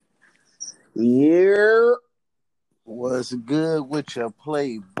Yeah, what's good with your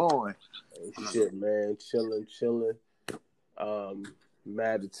playboy? Hey, shit, man, chilling. Um,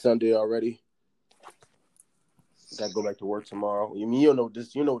 Mad it's Sunday already. Got to go back to work tomorrow. You mean you know what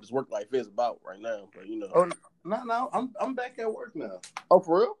this work life is about right now, but you know. Oh no, I'm back at work now. Oh,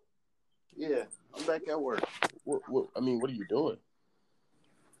 for real? Yeah, I'm back at work. What are you doing?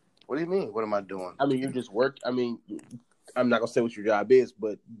 What do you mean? What am I doing? I mean, you just work. I mean, I'm not gonna say what your job is,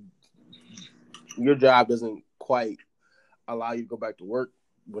 but your job doesn't quite allow you to go back to work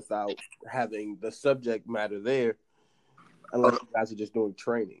without having the subject matter there, unless you guys are just doing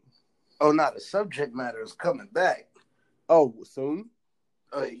training. Oh, no, the subject matter is coming back. Oh, soon?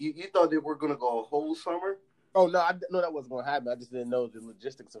 You thought they were gonna go a whole summer? Oh no, I know that wasn't gonna happen. I just didn't know the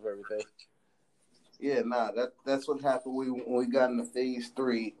logistics of everything. Yeah, that's what happened when we got into phase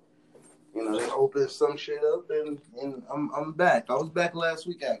 3. You know, they opened some shit up, and I'm back. I was back last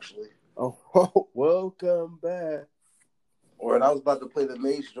week actually. Oh, welcome back. Or I was about to play the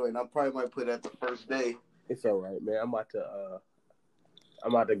Mage joint. I probably might play that the first day. It's all right, man. I'm about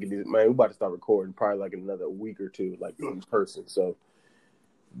to get these. Man, we're about to start recording probably like in another week or two, like in person, so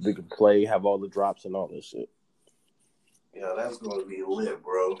we can play, have all the drops and all this shit. Yeah, that's gonna be lit,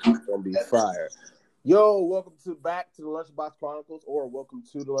 bro. It's gonna be fire. Yo, welcome back to the Lunchbox Chronicles, or welcome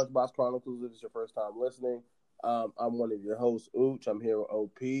to the Lunchbox Chronicles if it's your first time listening. I'm one of your hosts, Ooch. I'm here with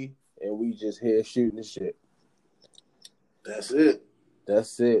OP, and we just here shooting the shit. That's it.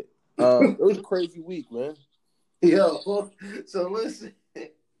 It was a crazy week, man. Yo, so listen.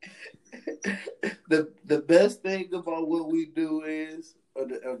 The best thing about what we do is, or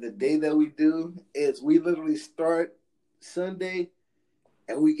the day that we do, is we literally start Sunday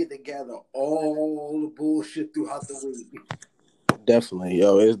and we get to gather all the bullshit throughout the week. Definitely,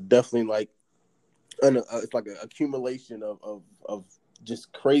 yo. It's definitely like it's like an accumulation of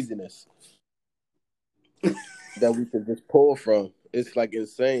just craziness that we can just pull from. It's like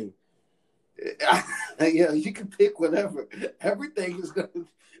insane. Yeah, you can pick whatever. Everything is going to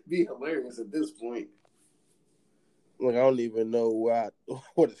be hilarious at this point. Like I don't even know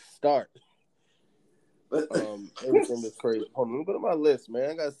where to start. Everything is crazy. Hold on, let me go to my list, man.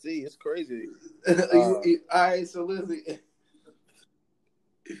 I gotta see. It's crazy. All right, so listen.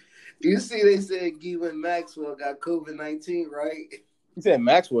 You see, they said Ghislaine Maxwell got COVID-19, right? You said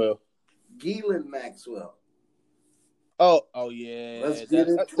Maxwell. Ghislaine Maxwell. Oh yeah. Let's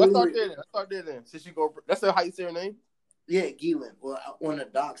start there then. Since you go, that's how you say her name. Yeah, Ghislaine. Well, on the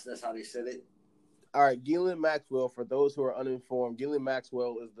docs, that's how they said it. All right, Ghislaine Maxwell. For those who are uninformed, Ghislaine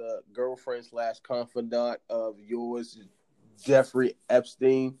Maxwell is the girlfriend / confidant of yours, Jeffrey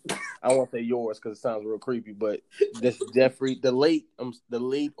Epstein. I won't say yours because it sounds real creepy, but this Jeffrey, the late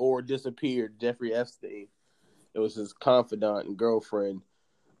or disappeared Jeffrey Epstein. It was his confidant and girlfriend,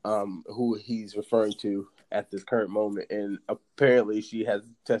 who he's referring to at this current moment, and apparently she has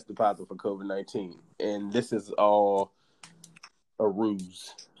tested positive for COVID-19, and this is all a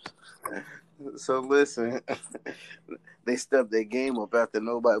ruse. So listen, they stepped their game up after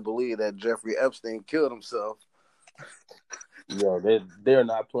nobody believed that Jeffrey Epstein killed himself. Yo, they're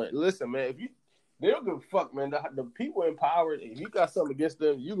not playing. Listen, man, they don't give a fuck, man. The people in power, if you got something against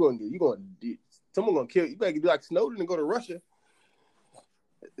them, someone gonna kill you. You better be like Snowden and go to Russia.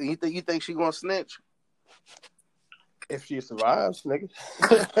 You think she gonna snitch? If she survives, nigga.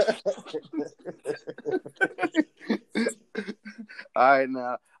 All right,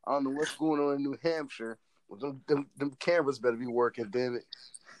 now I don't know what's going on in New Hampshire. Them cameras better be working, damn it.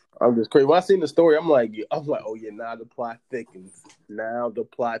 I'm just crazy. When I seen the story, I'm like, oh yeah, now the plot thickens.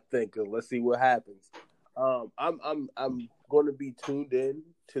 Let's see what happens. I'm going to be tuned in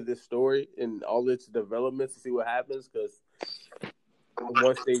to this story and all its developments to see what happens, because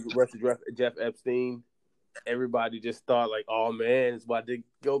once they arrested Jeff Epstein, everybody just thought like, oh man, it's about to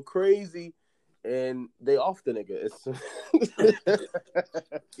go crazy, and they off the nigga.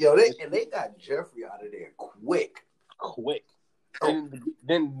 Yo, they got Jeffrey out of there quick. And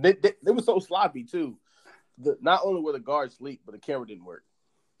then they were so sloppy too. Not only were the guards asleep, but the camera didn't work.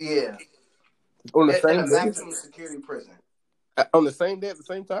 Yeah, on the same day, maximum security prison. On the same day at the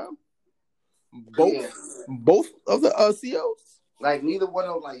same time. Both of the COs. Like neither one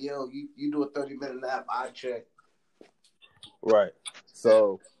of them. Like, yo, you do a 30-minute nap, I check. Right.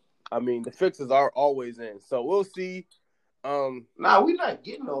 So, I mean, the fixes are always in. So we'll see. Nah, we're not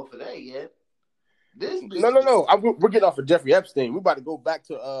getting off of that yet. No. We're getting off of Jeffrey Epstein. We're about to go back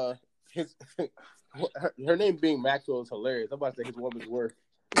to his. Her name being Maxwell is hilarious. I'm about to say his woman's worth.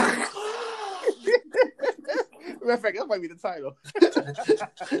 Matter of fact, that might be the title.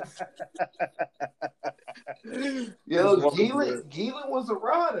 Yo, Ghislaine was a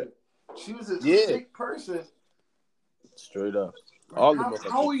rider. She was a Yeah, sick person. straight up. Like, All the most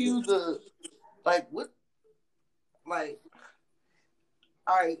how are you what? Like,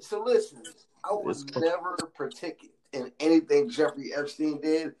 all right. So listen, I would It's never partake in anything Jeffrey Epstein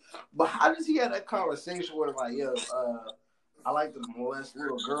did, but how does he have that conversation where like, yo, I like to molest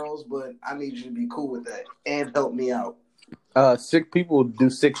little girls, but I need you to be cool with that and help me out. sick people do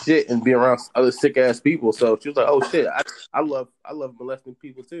sick shit and be around other sick ass people. So she was like, "Oh shit, I love molesting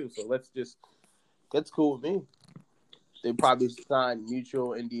people too. So that's cool with me." They probably signed mutual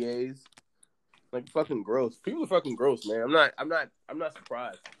NDAs. Like fucking gross. People are fucking gross, man. I'm not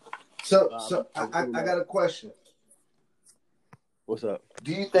surprised. So I really I not. got a question. What's up?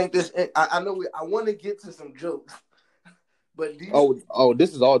 Do you think this? I know I want to get to some jokes, but Oh,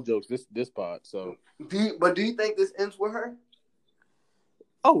 this is all jokes. This pod. So. do you think this ends with her?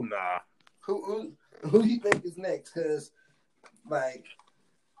 Oh nah. Who do you think is next? Because like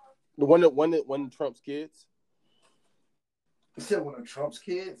The one of Trump's kids. you said, one of Trump's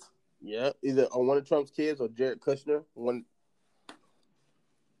kids. Yeah, either on one of Trump's kids or Jared Kushner. One.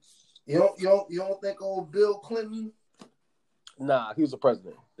 You don't think old Bill Clinton? Nah, he was the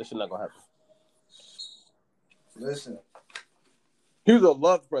president. This shit not gonna happen. Listen, He was a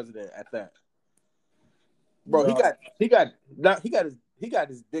loved president at that. Bro, no. he got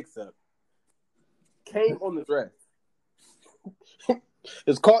his dick sucked. Came on the dress.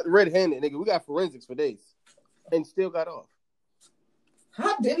 It's caught red-handed, nigga. We got forensics for days, and still got off.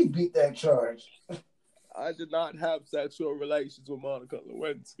 How did he beat that charge? I did not have sexual relations with Monica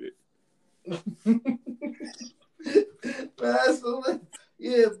Lewinsky.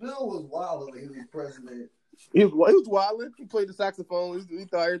 Yeah, Bill was wild when he was president. He was wilding. He played the saxophone. He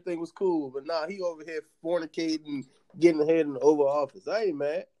thought everything was cool, but nah, he over here fornicating, getting ahead in the Oval Office. I ain't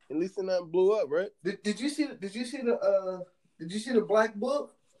mad. At least nothing blew up, right? Did you see the Black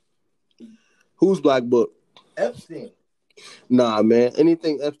Book? Who's Black Book? Epstein. Nah, man.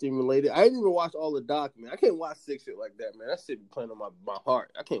 Anything Epstein related. I didn't even watch all the doc, man. I can't watch sick shit like that, man. That shit be playing on my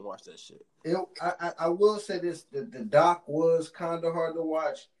heart. I can't watch that shit. I will say this: the doc was kind of hard to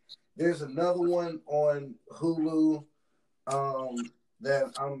watch. There's another one on Hulu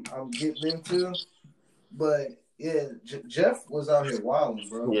that I'm getting into, but yeah, Jeff was out here wilding,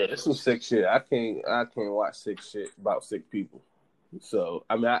 bro. Yeah, this some sick shit. I can't watch sick shit about sick people. So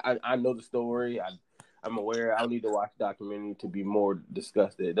I mean, I know the story. I'm aware. I don't need to watch the documentary to be more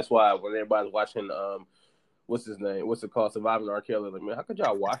disgusted. That's why when everybody's watching what's his name? What's it called? Surviving R. Kelly. Like, man, how could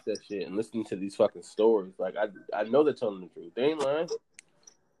y'all watch that shit and listen to these fucking stories? Like, I know they're telling the truth. They ain't lying.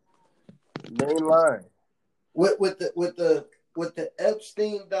 They ain't lying. With the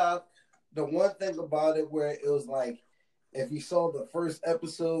Epstein doc, the one thing about it where it was like, if you saw the first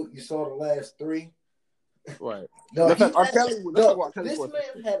episode, you saw the last three. Right. No, R. Kelly. This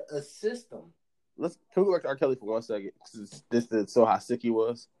man had a system. Can we go back to R. Kelly for 1 second? This is so how sick he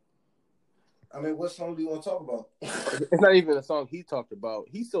was. I mean, what song do you want to talk about? It's not even a song he talked about.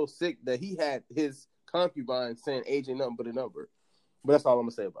 He's so sick that he had his concubine saying age ain't nothing but a number. But that's all I'm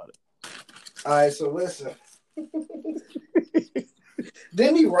gonna say about it. All right, so listen.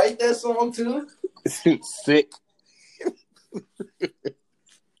 Didn't he write that song too? Sick.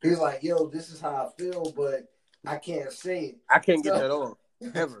 He's like, yo, this is how I feel, but I can't say it. I can't get that on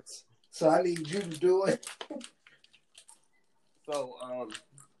ever. So I need you to do it. So,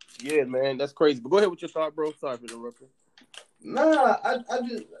 yeah, man, that's crazy. But go ahead with your thought, bro. Sorry for interrupting. Nah, I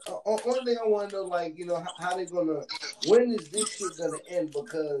just only thing I want to know, like, you know, how they gonna, when is this shit gonna end?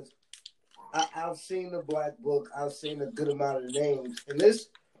 Because I've seen the Black Book, I've seen a good amount of names, and there's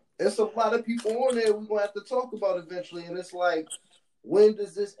a lot of people on there we're gonna have to talk about eventually. And it's like, when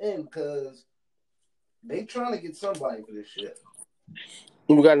does this end? Because they trying to get somebody for this shit.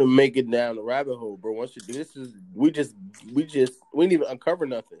 We got to make it down the rabbit hole, bro. Once you do this, we didn't even uncover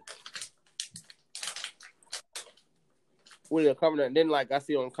nothing. We didn't uncover nothing. Then, like I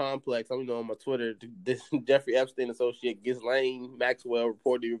see on Complex, I'm on my Twitter, this Jeffrey Epstein associate Ghislaine Maxwell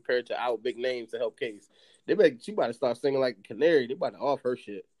reportedly repaired to out big names to help case. She about to start singing like a canary. They about to off her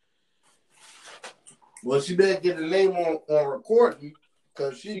shit. Well, she better get the name on recording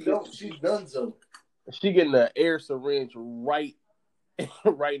because she's done so. She getting the air syringe right in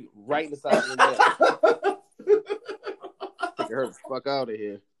the side of the neck. Taking her the fuck out of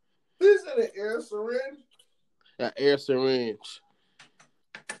here. This is an air syringe. That air syringe,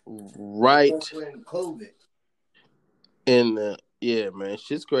 right in COVID. In yeah, man,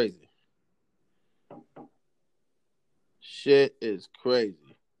 shit's crazy. Shit is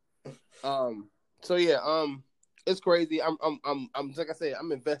crazy. So yeah, it's crazy. I'm like I said,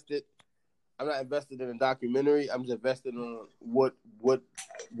 I'm invested. I'm not invested in a documentary. I'm just invested in what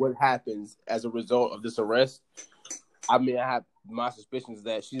happens as a result of this arrest. I mean, I have my suspicions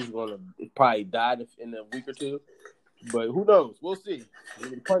that she's going to probably die in a week or two. But who knows? We'll see.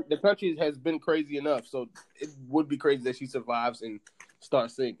 The country has been crazy enough, so it would be crazy that she survives and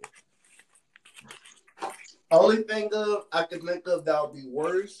starts singing. Only thing I could think of that would be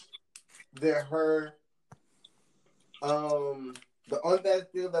worse than her. The only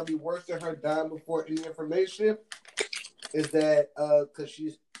thing that'd be worse than her dying before any information is that because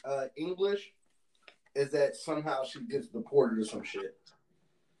she's English, is that somehow she gets deported or some shit.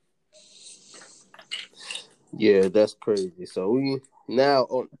 Yeah, that's crazy. So we now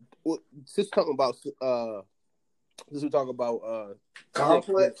since we're talking about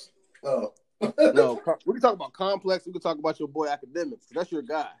Complex. Oh no, we can talk about Complex. We can talk about your boy Academics. That's your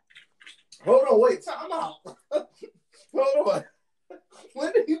guy. Hold on, wait, time out. Hold on.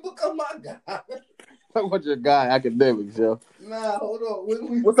 When did he become my guy? Talk about your guy Academics, yo. Nah, hold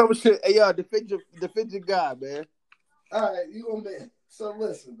on. What's up with shit? Hey, yo, defend your guy, man. All right, you gonna be so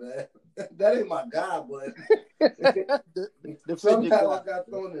listen, man. That ain't my guy, but somehow I got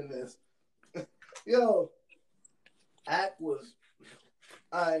thrown in this. Yo, Act was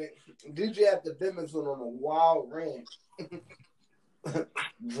DJ Academics went on a wild rant,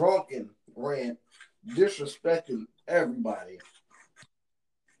 drunken rant, disrespecting everybody.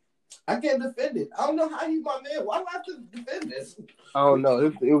 I can't defend it. I don't know how you my man. Why do I have to defend this? I don't know.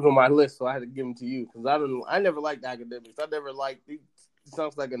 It was on my list, so I had to give him to you because I never liked Academics. I never liked. He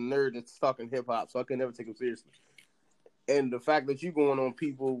sounds like a nerd that's talking hip hop, so I can never take him seriously. And the fact that you going on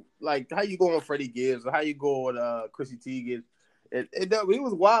people like how you go on Freddie Gibbs or how you go on Chrissy Teigen, he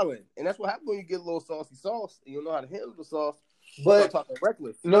was wilding, and that's what happens when you get a little saucy sauce. And you don't know how to handle the sauce. But talking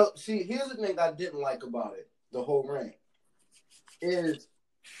reckless. No, see, here's the thing I didn't like about it. The whole rant is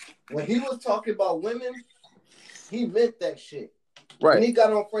when he was talking about women, he meant that shit. Right. When he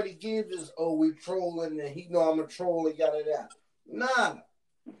got on Freddie Gibbs, we trolling, and he know I'm a troll, and yada yada. Nah,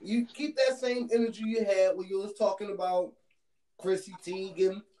 you keep that same energy you had when you was talking about Chrissy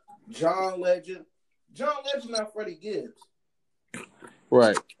Teigen, John Legend. John Legend, not Freddie Gibbs.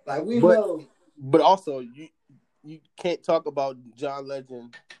 Right. Like we know. But also, you can't talk about John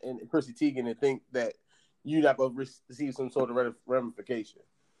Legend and Chrissy Teigen and think that you're not going to receive some sort of ramification.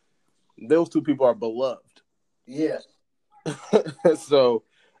 Those two people are beloved. Yeah. So,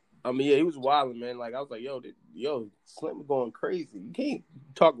 I mean, yeah, he was wilding, man. Like, I was like, yo, Slim is going crazy. You can't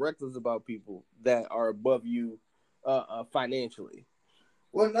talk reckless about people that are above you financially.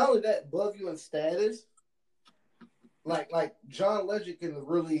 Well, not only that, above you in status, like John Legend could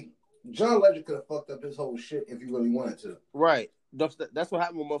have fucked up his whole shit if he really wanted to. Right. That's what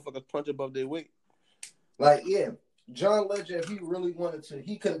happened when motherfuckers punch above their weight. Like, yeah, John Legend, if he really wanted to,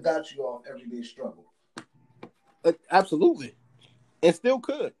 he could have got you off Everyday Struggle. Absolutely. And still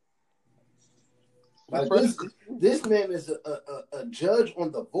could. Like this man is a judge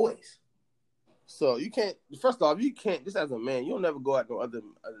on The Voice. So you can't, first off, just as a man, you'll never go at no other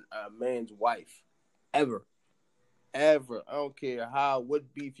man's wife. Ever. I don't care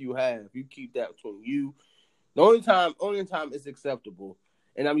what beef you have. You keep that between you. The only time it's acceptable,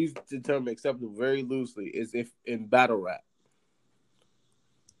 and I'm using the term acceptable very loosely, is if in battle rap.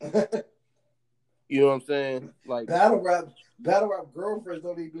 You know what I'm saying? Like battle rap girlfriends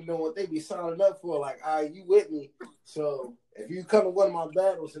don't even know what they be signing up for. Like, all right, you with me. So if you come to one of my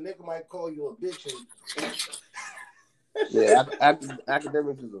battles, a nigga might call you a bitch. Yeah,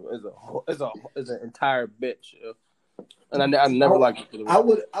 Academics is an entire bitch. Yeah. And I never liked it. I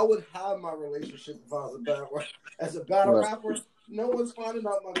would hide my relationship if I was a battle rapper. As a battle rapper, no one's finding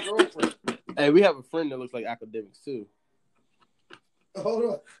out my girlfriend. Hey, we have a friend that looks like Academics too. Hold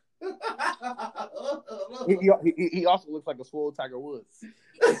on. He also looks like a swole Tiger Woods.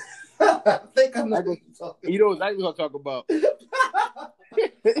 I think I know what you're talking. You know exactly what I'm talking about.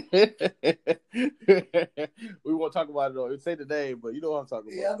 We won't talk about it though. Say the name, but you know what I'm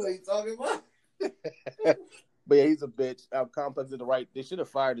talking about. Yeah, I know what you're talking about. But yeah, he's a bitch. Complex did the right. They should have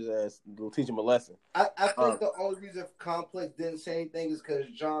fired his ass to teach him a lesson. I think the only reason Complex didn't say anything is because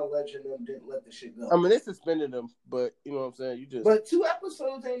John Legend and them didn't let the shit go. I mean, they suspended him, but you know what I'm saying. But 2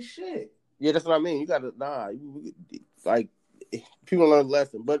 episodes ain't shit. Yeah, that's what I mean. You gotta like people learn a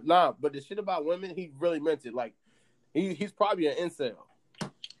lesson, but But the shit about women, he really meant it. Like he's probably an incel.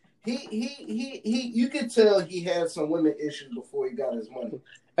 He you could tell he had some women issues before he got his money.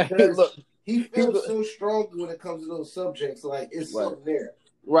 Look. He feels so strongly when it comes to those subjects. Like it's something there.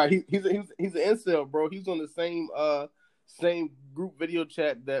 Right. He's an incel, bro. He's on the same group video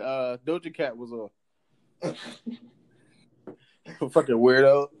chat that Doja Cat was on. Fucking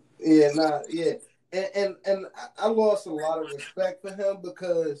weirdo. Yeah, nah, yeah. And I lost a lot of respect for him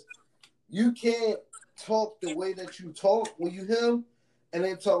because you can't talk the way that you talk when you him and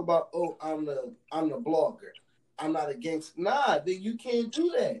then talk about, oh, I'm the blogger. I'm not a gangster. Nah, then you can't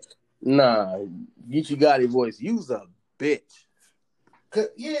do that. Nah, get your Gotti voice. You's a bitch. Cause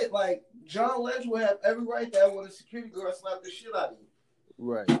yeah, like John Legend would have every right that when a security guard slap the shit out of you.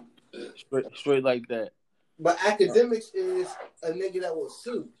 Right. Straight like that. But academics is a nigga that will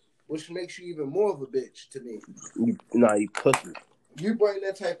sue, which makes you even more of a bitch to me. You pussy. You bring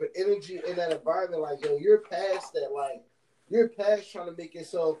that type of energy in that environment, like, yo, you're past that, like, you're past trying to make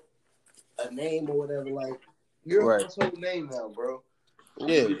yourself a name or whatever. Like, you're Right. a household name now, bro.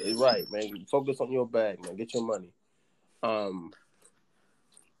 Yeah, right, man. Focus on your bag, man. Get your money.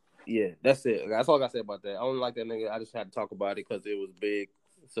 Yeah, that's it. That's all I gotta say about that. I don't like that nigga. I just had to talk about it because it was big.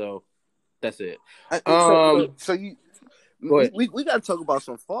 So that's it. So you, we got to talk about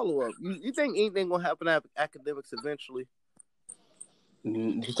some follow up. You think anything gonna happen at academics eventually?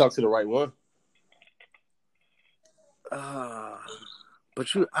 You talk to the right one. But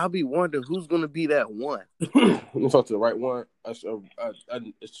I'll be wondering who's gonna be that one. You talk to the right one. A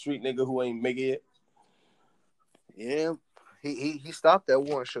street nigga who ain't make it yet. Yeah, he stopped that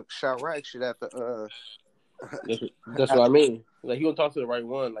one shot right shit at the. That's what I mean. Like, you gonna talk to the right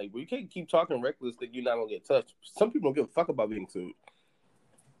one. Like, you can't keep talking reckless that you're not gonna get touched. Some people don't give a fuck about being sued.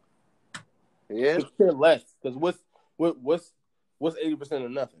 Yeah, care less. Because what's 80%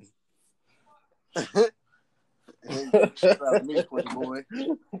 of nothing? me, boy.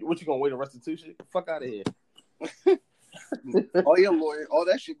 What, you gonna wait a restitution? Fuck out of here. All your lawyers, all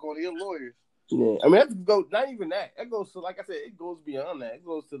that shit going to your lawyers. Yeah, I mean, that goes, not even that. That goes to, like I said, it goes beyond that. It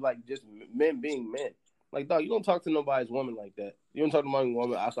goes to, like, just men being men. Like, dog, you don't talk to nobody's woman like that. You don't talk to nobody's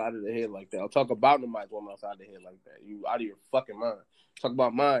woman outside of the head like that. Or talk about nobody's woman outside the head like that. You out of your fucking mind. Talk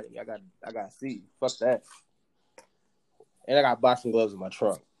about mine. I got see. Fuck that. And I got boxing gloves in my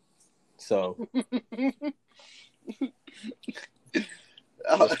trunk. So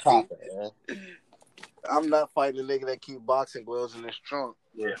let's pop it, man. I'm not fighting a nigga that keep boxing gloves in his trunk.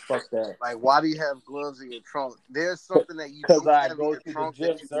 Yeah, fuck that. Like, why do you have gloves in your trunk? There's something that you because don't I have go in to your the trunk gym,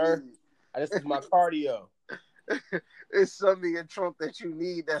 that you sir. need. This is my cardio. It's something in your trunk that you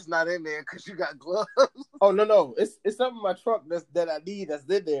need that's not in there because you got gloves. Oh no, it's something in my trunk that I need that's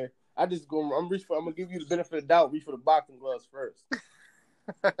in there. I just go. I'm gonna give you the benefit of the doubt. Reach for the boxing gloves first.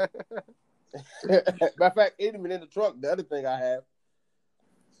 Matter of fact, ain't even in the trunk. The other thing I have,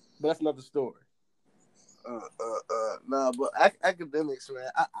 but that's another story. Nah, but academics, man.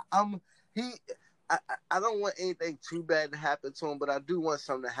 I don't want anything too bad to happen to him, but I do want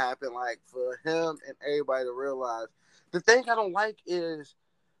something to happen, like for him and everybody to realize. The thing I don't like is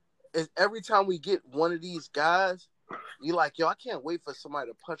every time we get one of these guys, you like, yo, I can't wait for somebody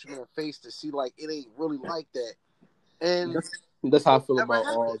to punch him in the face to see like it ain't really like that. And that's how I feel about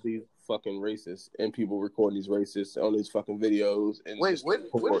all these fucking racists and people recording these racists on these fucking videos. And wait, where did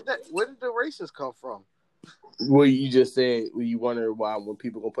the racists come from? Well, you just said you wonder why when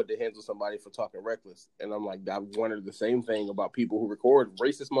people gonna put their hands on somebody for talking reckless, and I'm like, I wondered the same thing about people who record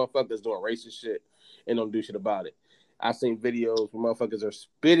racist motherfuckers doing racist shit and don't do shit about it. I've seen videos where motherfuckers are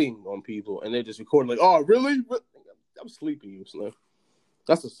spitting on people and they're just recording like, oh really? I'm sleeping, you Slim.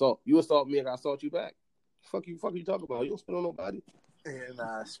 That's assault. You assault me and I assault you back. Fuck you talking about? You don't spit on nobody. And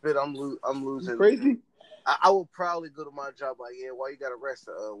spit. I'm losing. You crazy? I will probably go to my job like, yeah, why you got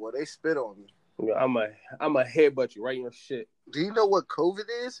arrested? Well, they spit on me. I'm a headbutt you right in your shit. Do you know what COVID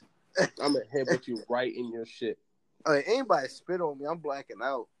is? I'm a headbutt you right in your shit. Anybody spit on me, I'm blacking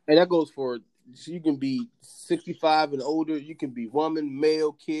out. And that goes for, you can be 65 and older, you can be woman,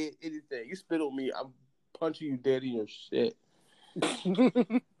 male, kid, anything. You spit on me, I'm punching you dead in your shit.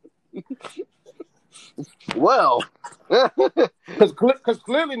 Well, because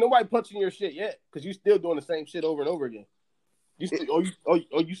clearly nobody punching your shit yet, because you still doing the same shit over and over again. You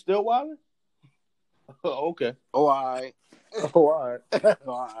still wilding? Oh, okay. Oh, all right. All right.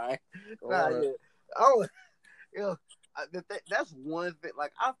 All right. That's one thing.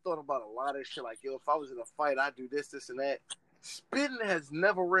 Like, I've thought about a lot of shit. Like, yo, if I was in a fight, I'd do this, and that. Spitting has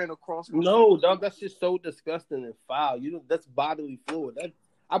never ran across my No, dog, that's just so disgusting and foul. That's bodily fluid.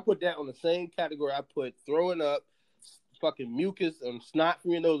 I put that on the same category I put throwing up, fucking mucus and snot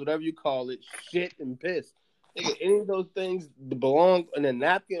from your nose, whatever you call it, shit and piss. Any of those things belong in a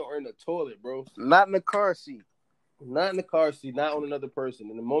napkin or in the toilet, bro. Not in the car seat. Not in the car seat, not on another person.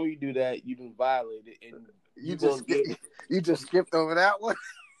 And the moment you do that, you done violated. And you just skipped over that one?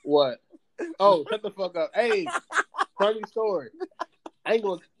 What? Oh, shut the fuck up. Hey, funny story. I ain't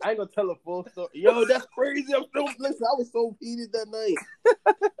gonna tell a full story. Yo, that's crazy. I'm still listen. I was so heated that night.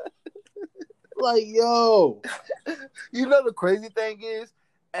 Like, yo, You know the crazy thing is,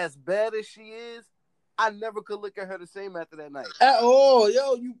 as bad as she is, I never could look at her the same after that night. at all,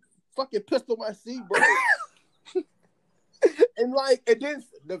 yo, you fucking pissed on my seat, bro. And like, it didn't.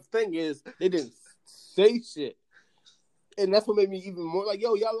 The thing is, they didn't say shit, and that's what made me even more like,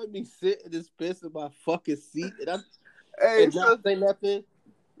 yo, y'all let me sit in this piss in my fucking seat, and not say nothing.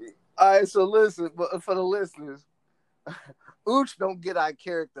 All right, so listen, but for the listeners, Ooch don't get our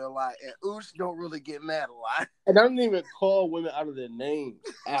character a lot, and Ooch don't really get mad a lot. And I don't even call women out of their names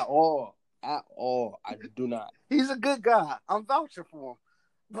at all. At all. I do not. He's a good guy. I'm vouching for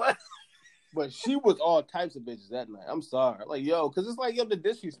him. But she was all types of bitches that night. I'm sorry. Like, yo, because it's like, yo, the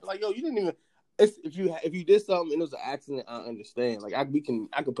disrespect. Like, yo, you didn't even. If you did something and it was an accident, I understand. Like, I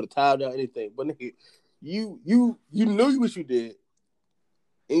could put a towel down, anything. But nigga, you knew what you did,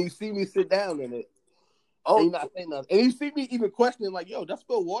 and you see me sit down in it. Oh, and you not saying nothing. And you see me even questioning, like, yo, that's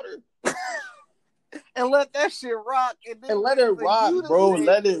spill water? And let that shit rock. And let it rock, bro.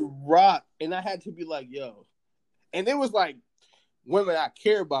 Let it rock. And I had to be like, yo. And it was like women I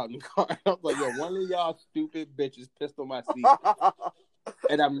care about in the car. I was like, yo, one of y'all stupid bitches pissed on my seat.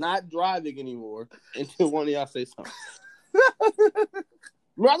 And I'm not driving anymore until one of y'all say something. I'm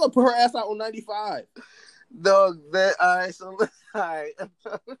gonna put her ass out on 95. Dog, all right, so all right.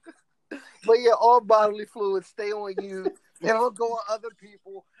 But yeah, all bodily fluids stay on you. They don't go on other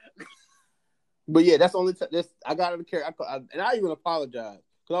people. But yeah, that's the only time. I got out of the car, and I even apologized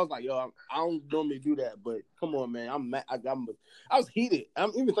because I was like, "Yo, I don't normally do that, but come on, man, I'm mad. I was heated. I'm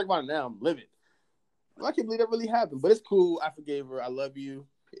even thinking about it now. I'm livid. I can't believe that really happened, but it's cool. I forgave her. I love you.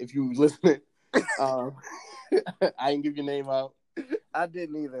 If you listening, I didn't give your name out. I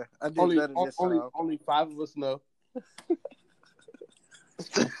didn't either. I did better this time. Only 5 of us know.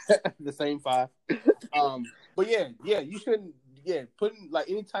 The same 5. But yeah, you shouldn't. Yeah, putting like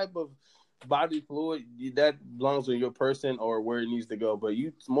any type of body fluid that belongs to your person or where it needs to go. But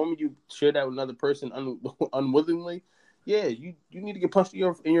the moment you share that with another person unwillingly, yeah, you need to get punched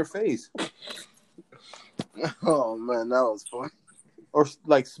in your face. Oh man, that was fun. Or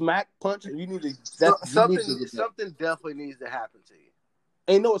like smack punch. You need to. Something definitely needs to happen to you.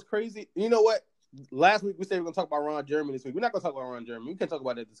 And you know what's crazy? You know what? Last week we said we are gonna talk about Ron Jeremy. This week we're not gonna talk about Ron Jeremy. We can't talk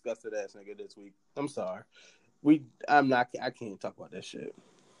about that disgusted ass nigga this week. I'm sorry. I can't talk about that shit.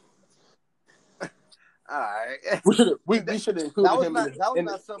 All right. We should have included him. That was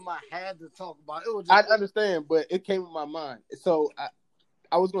not something I had to talk about. It was I understand, but it came in my mind. So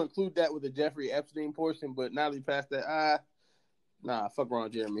I was going to include that with the Jeffrey Epstein portion, but now that we passed that, nah, fuck Ron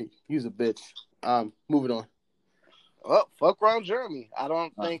Jeremy. He's a bitch. Moving on. Well, fuck Ron Jeremy. I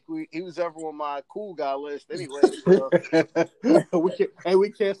don't think he was ever on my cool guy list anyway. So. we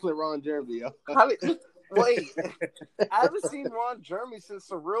canceling Ron Jeremy, yo. Wait, I haven't seen Ron Jeremy since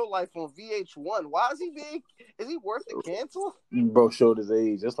Surreal Life on VH1. Why is he worth the cancel? Bro showed his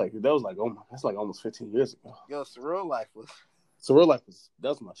age. That's like almost 15 years ago. Yo, Surreal Life was that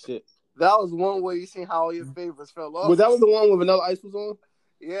was my shit. That was one where you seen how all your favorites fell off. Was that the one with Vanilla Ice was on?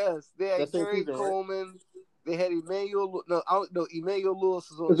 Yes, they had Gary Coleman. Right? They had Emmanuel. No, Emmanuel Lewis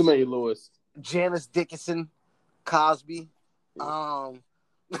was on. It's Emmanuel Lewis. Janice Dickinson, Cosby.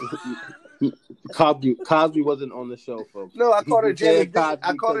 Cosby wasn't on the show, folks. No, I called her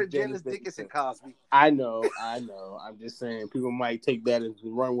Janice Dickinson Cosby. I know. I'm just saying people might take that and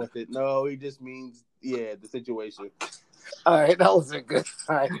run with it. No, he just means the situation. All right, that was a good.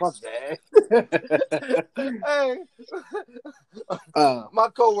 All right, my bad. Hey, my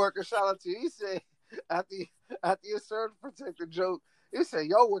coworker, shout out to you. He said after your surge protector joke, he said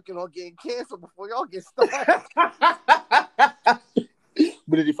y'all working on getting canceled before y'all get started.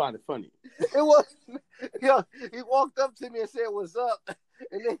 But did he find it funny? It was. He walked up to me and said, "What's up?"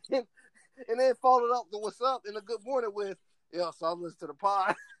 And then followed up the "What's up" and a good morning with, "Yo, so I'm listening to the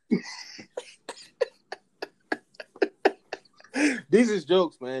pod." These is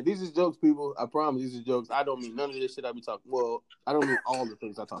jokes, man. These is jokes, people. I promise these are jokes. I don't mean none of this shit I be talking. Well, I don't mean all the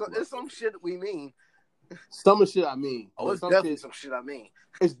things I talk about. It's some shit we mean. Some of shit I mean. Oh, it's definitely some shit I mean.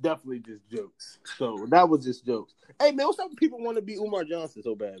 It's definitely just jokes. So that was just jokes. Hey, man, what's up with people want to be Umar Johnson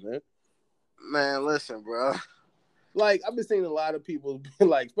so bad, man? Man, listen, bro. Like, I've been seeing a lot of people,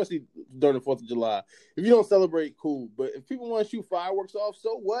 like, especially during the 4th of July. If you don't celebrate, cool. But if people want to shoot fireworks off,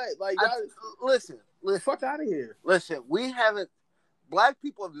 so what? Like, listen. Fuck out of here. Listen, Black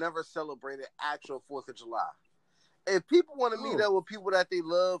people have never celebrated actual 4th of July. If people want to meet up with people that they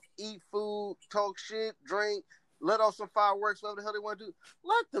love, eat food, talk shit, drink, let off some fireworks, whatever the hell they want to do,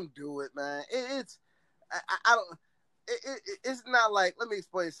 let them do it, man. I don't. it's not like, let me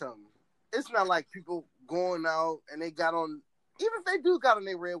explain something. It's not like people going out and they got on, even if they do got on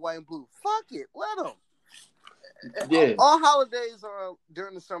their red, white, and blue, fuck it, let them. Yeah. All holidays are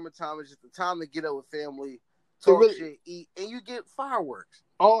during the summertime. It's just the time to get up with family, talk shit, eat, and you get fireworks.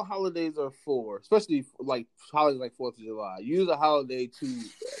 All holidays are for, especially like holidays like 4th of July. Use a holiday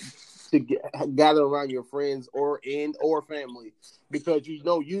to gather around your friends or family, because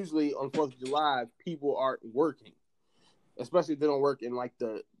usually on 4th of July people aren't working, especially if they don't work in like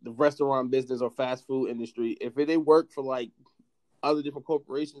the restaurant business or fast food industry. If they work for like other different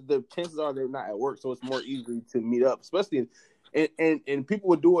corporations, the chances are they're not at work, so it's more easy to meet up. Especially, and people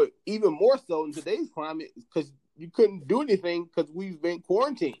would do it even more so in today's climate, because you couldn't do anything because we've been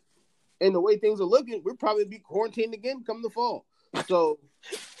quarantined, and the way things are looking, we'll probably be quarantined again come the fall. So,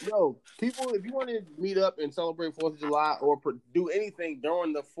 people, if you want to meet up and celebrate 4th of July or do anything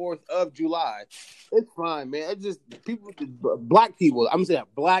during the 4th of July, it's fine, man. It's just black people. I'm saying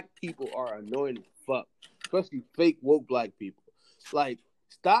black people are annoying as fuck, especially fake woke black people. Like,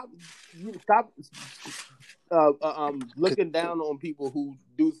 stop looking down on people who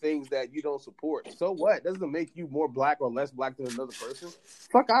do things that you don't support. So what? Doesn't make you more black or less black than another person.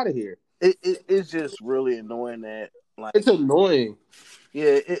 Fuck out of here. It's just really annoying that, like, it's annoying.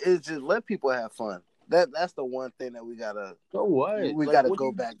 Yeah, it's just let people have fun. That's the one thing that we gotta. So what? We like, gotta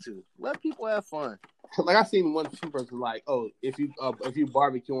go back to. Let people have fun. Like, I seen one person like, oh, if you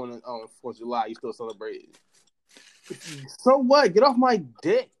barbecue on 4th of July, you still celebrate it. So what? Get off my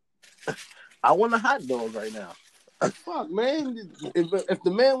dick. I want a hot dog right now. Fuck, man. If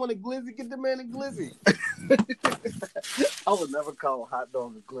the man want a glizzy, get the man a glizzy. I would never call a hot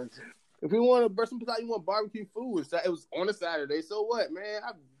dog a glizzy. If you want to burst some you want barbecue food, it was on a Saturday. So what, man?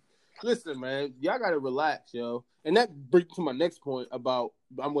 Listen, man, y'all gotta relax, yo. And that brings me to my next point about,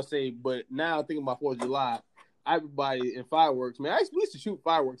 I'm gonna say, but now thinking about 4th of July, everybody in fireworks, man. We used to shoot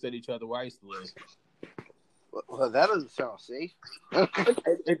fireworks at each other where I used to live. Well, that doesn't sound safe.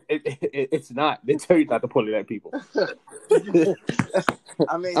 It's not. They tell you not to put it at people.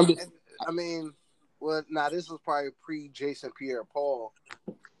 I mean, well, now this was probably pre Jason Pierre-Paul.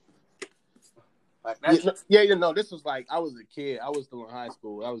 Like this was like, I was a kid. I was still in high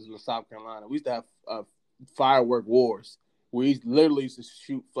school. I was in South Carolina. We used to have firework wars. We literally used to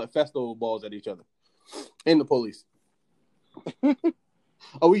shoot festival balls at each other and the police.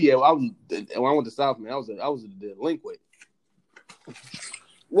 Oh yeah, when I went to South, man, I was a delinquent.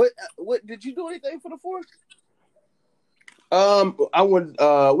 What did you do anything for the 4th? I went.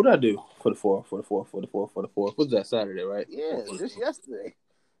 What did I do for the 4th? For the 4th? Was that Saturday, right? Yeah, just yesterday.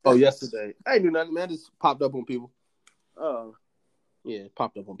 Oh, yesterday. I ain't do nothing, man. I just popped up on people. Oh, yeah,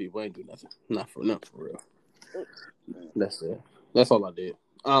 popped up on people. I ain't do nothing. Not for real. That's it. That's all I did.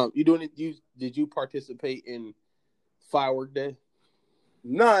 You doing it? Did you participate in Firework Day?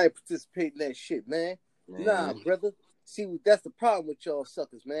 Nah, I ain't participate in that shit, man. Nah, brother. See, that's the problem with y'all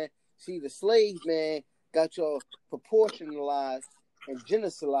suckers, man. See, the slaves, man, got y'all proportionalized and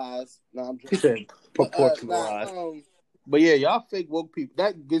genocalized. Nah, I'm just proportionalized. But yeah, y'all fake woke people.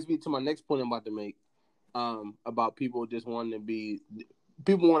 That gets me to my next point I'm about to make. About people just wanting to be.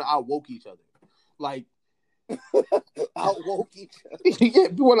 People want to outwoke each other. Like, outwoke each other. Yeah,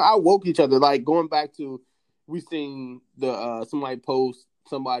 people want to outwoke each other. Like, going back to, we seen the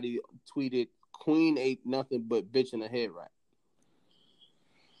somebody tweeted, Queen ate nothing but bitch in a head wrap.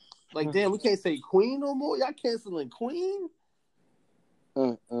 Like, damn, we can't say Queen no more? Y'all canceling Queen?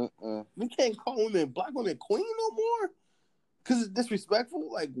 We can't call black women Queen no more? Because it's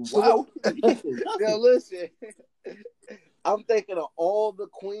disrespectful? Like, wow. Now, listen. I'm thinking of all the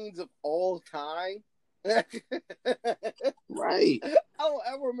queens of all time. Right. I don't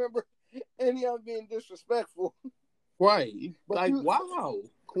ever remember any of them being disrespectful. Right. But wow.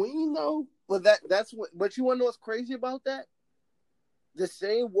 Queen, though? But that's what. But you want to know what's crazy about that? The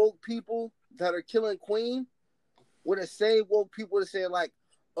same woke people that are killing Queen were the same woke people that saying, like,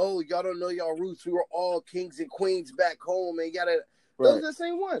 oh, y'all don't know y'all roots. We were all kings and queens back home, and yada. Those are the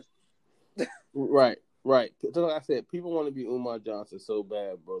same ones. Right. So like I said, people want to be Umar Johnsons so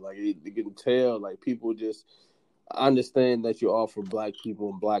bad, bro. Like, you can tell, like, people just understand that you're all for black people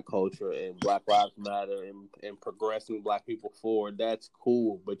and black culture and Black Lives Matter and progressing black people forward. That's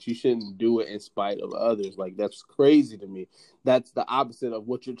cool, but you shouldn't do it in spite of others. Like, that's crazy to me. That's the opposite of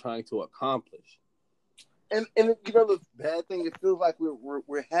what you're trying to accomplish. And you know the bad thing, it feels like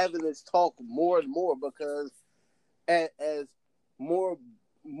we're having this talk more and more because as more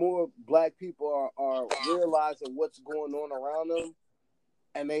black people are realizing what's going on around them,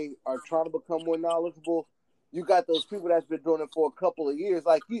 and they are trying to become more knowledgeable. You got those people that's been doing it for a couple of years.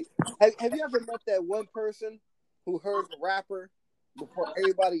 Like, have you ever met that one person who heard the rapper before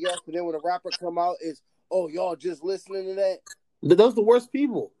everybody else, and then when the rapper come out, it's y'all just listening to that. Those are the worst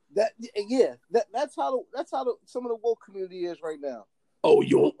people. That's how some of the woke community is right now.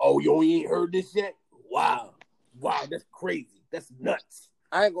 You ain't heard this yet? Wow, that's crazy. That's nuts.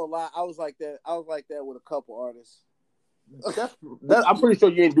 I ain't gonna lie, I was like that with a couple artists. I'm pretty sure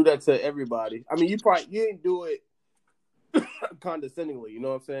you didn't do that to everybody. I mean, you didn't do it condescendingly. You know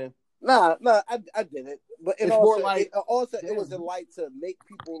what I'm saying? Nah, I didn't. But it was a light to make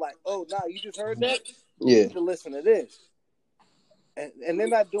people like, oh, nah, you just heard that? Yeah. You need to listen to this. And they're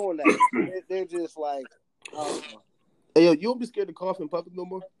not doing that. They're just like, Hey, yo, you don't be scared to cough in public no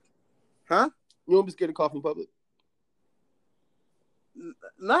more? Huh? You don't be scared to cough in public?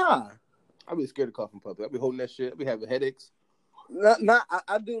 Nah. I be scared to cough in public. I be holding that shit. I be having headaches. I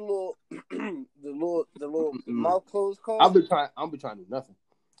do the little mouth closed cough. I'll be trying to do nothing.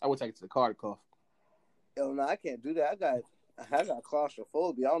 I would take it to the car to cough. Yo, no, I can't do that. I got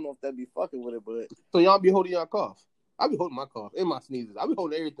claustrophobia. I don't know if that be fucking with it, but so y'all be holding y'all cough. I be holding my cough and my sneezes. I be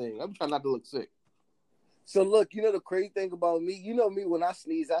holding everything. I be trying not to look sick. So look, you know the crazy thing about me. You know me when I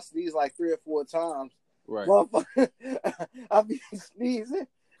sneeze like 3 or 4 times. Right. Motherfucker, I be sneezing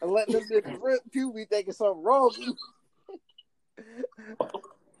and letting them bitches rip. People be thinking something wrong.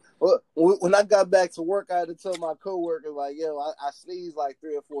 When I got back to work, I had to tell my coworkers, like, yo, I sneezed like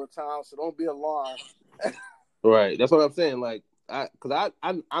 3 or 4 times, so don't be alarmed. Right. That's what I'm saying. Like, I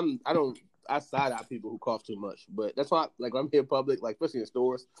side eye people who cough too much, but that's why, like, when I'm here in public, like, especially in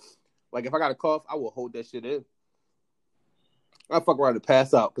stores, like, if I got a cough, I will hold that shit in. I fuck around and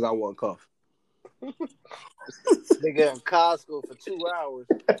pass out because I want to cough. Nigga in Costco for 2 hours,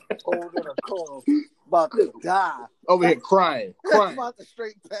 holding a cough, about to die. Over here crying. About to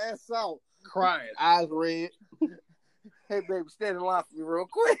straight pass out. Crying, eyes red. Hey, baby, stand in line for me real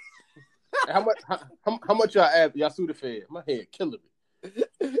quick. How much y'all Sudafed? My head killing me.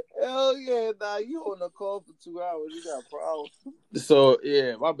 Hell yeah, nah, you on a call for 2 hours, you got problems. So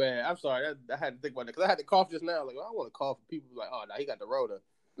yeah, my bad. I'm sorry. I had to think about that because I had to cough just now. Like, I want to cough, and people like, oh, now he got the Rona.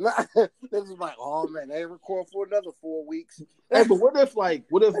 This is like, oh man, they record for another 4 weeks. Hey, but what if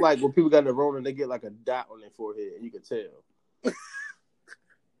when people got the Rona, they get like a dot on their forehead and you can tell?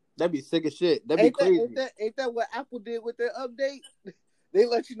 That'd be sick as shit. That'd be crazy. Ain't that what Apple did with their update? They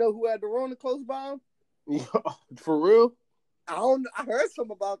let you know who had the Rona close by them. For real? I heard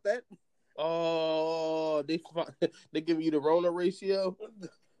something about that. Oh, they giving you the Rona ratio,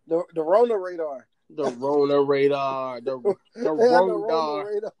 the Rona radar. The Rona radar. The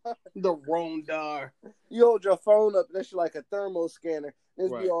Rondar. The Rondar. You hold your phone up, that's like a thermal scanner. It's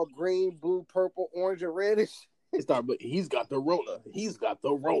right. Be all green, blue, purple, orange, and reddish. But he's got the Rona. He's got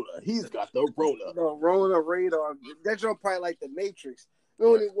the Rona. He's got the Rona. The Rona radar. That's probably like the Matrix. You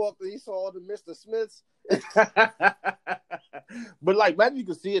know when he walked in, he saw all the Mr. Smiths. But like, imagine you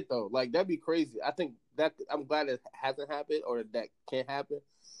could see it though. Like, that'd be crazy. I think that I'm glad it hasn't happened or that can't happen.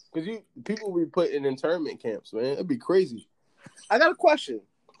 Because people will be put in internment camps, man. It'd be crazy. I got a question.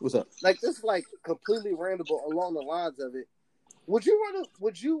 What's up? Like, this is like completely random, but along the lines of it. Would you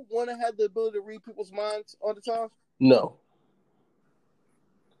want to have the ability to read people's minds all the time? No.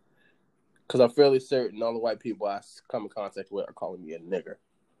 Because I'm fairly certain all the white people I come in contact with are calling me a nigger.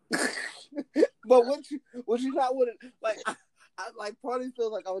 But would you not want to, like, I like, part of me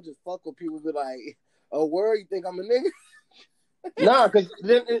feels like I would just fuck with people and be like, oh, where you think I'm a nigger? Nah, because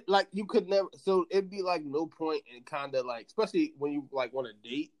then you could never. So it'd be like no point in kind of like, especially when you like want to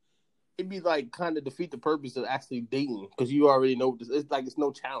date. It'd be like kind of defeat the purpose of actually dating because you already know this. It's like it's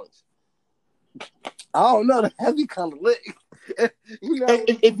no challenge. I don't know. That'd be kind of lit. You know,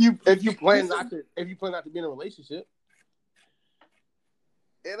 if you plan not to be in a relationship.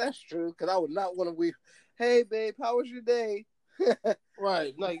 Yeah, that's true. Because I would not want to be. Hey, babe, how was your day?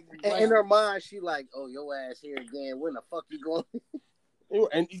 Right, like in her mind, she like, oh, your ass here again. Where the fuck you going?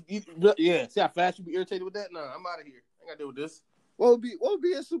 And yeah, see how fast you be irritated with that? Nah, I'm out of here. I ain't gotta deal with this. What would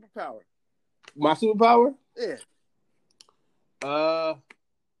be a superpower? My superpower? Yeah.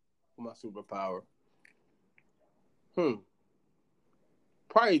 My superpower.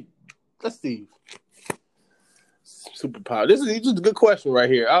 Probably. Let's see. Superpower. This is just a good question right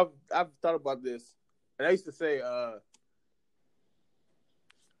here. I've thought about this, and I used to say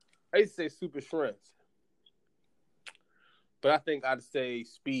super strength, but I think I'd say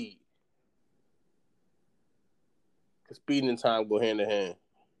speed. Because speed and time go hand in hand.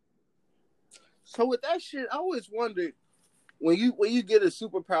 So with that shit, I always wondered, when you get a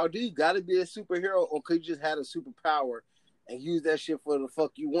superpower, do you got to be a superhero, or could you just have a superpower and use that shit for the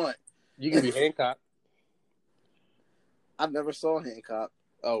fuck you want? You can be Hancock. I never saw Hancock.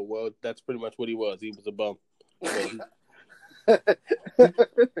 Oh, well, that's pretty much what he was. He was a bum.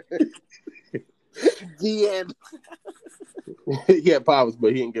 The end. He had powers,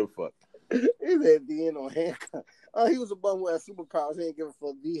 but he didn't give a fuck. He said the end on handcuff. Oh, he was a bum with superpowers. He didn't give a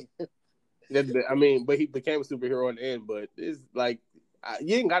fuck. The end. I mean, but he became a superhero in the end. But it's like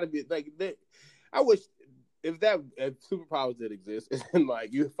you ain't got to be like that. I wish if superpowers did exist, and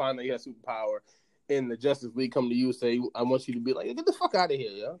like you find that you have superpower, and the Justice League come to you and say, "I want you to be like, get the fuck out of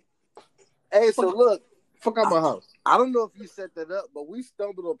here, yo." Hey, so look, fuck out my house. I don't know if you set that up, but we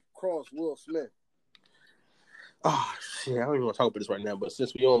stumbled across Will Smith. Oh shit! I don't even want to talk about this right now. But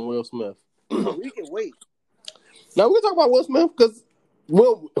since we on Will Smith, we can wait. Now we're talking about Will Smith because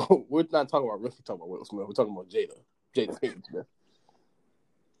we're not talking about Will Smith. We're talking about Jada Pinkett Smith,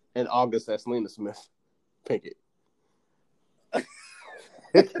 and August Selena Smith Pinkett.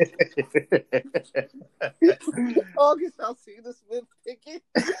 August Alsina Smith Pinkett.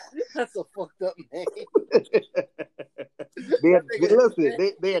 That's a fucked up name.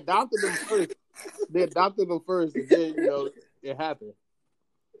 They adopted them first. They adopted them first, and then it happened.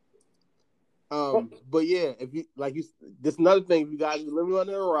 But yeah, if you this another thing. If you guys are living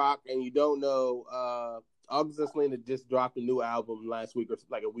under a rock and you don't know, August Selena just dropped a new album last week or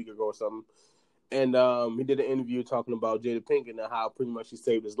like a week ago or something, and he did an interview talking about Jada Pinkett and how pretty much she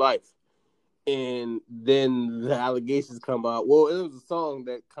saved his life. And then the allegations come out. Well, it was a song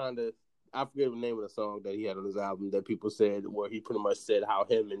that I forget the name of the song that he had on his album that people said where he pretty much said how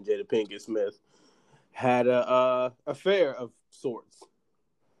him and Jada Pinkett Smith had a affair of sorts.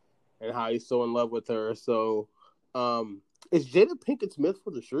 And how he's so in love with her. So, is Jada Pinkett Smith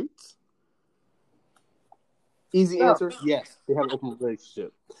for the streets? Easy answer: yes. They have an open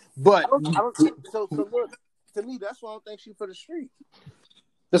relationship. But I don't think so. So look, to me, that's why I don't think she's for the streets.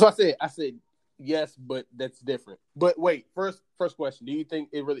 That's what I said. I said yes, but that's different. But wait, first question: do you think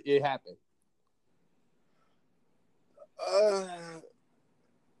it happened?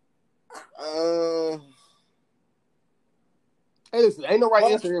 Hey, listen, ain't no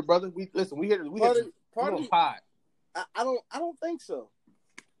right answer here, brother. We here. Pod. I don't think so.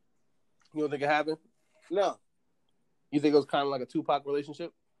 You don't think it happened? No. You think it was kind of like a Tupac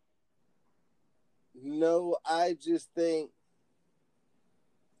relationship? No, I just think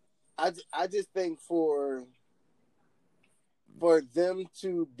for them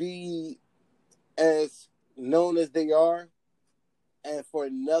to be as known as they are, and for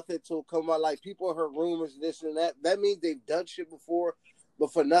nothing to come out, like people heard rumors, this and that means they've done shit before,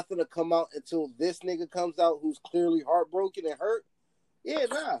 but for nothing to come out until this nigga comes out who's clearly heartbroken and hurt, yeah,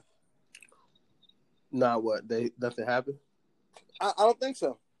 nah. Nah, what? Nothing happened? I don't think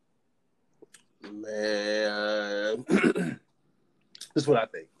so. Man. This is what I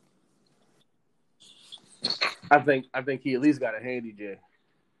think. I think he at least got a handy J.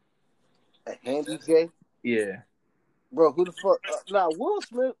 A handy J? Yeah. Bro, who the fuck? Will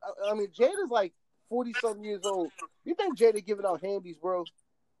Smith, I mean, Jada's like 40-something years old. You think Jada giving out handies, bro?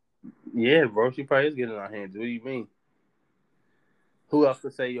 Yeah, bro. She probably is giving out handies. What do you mean? Who else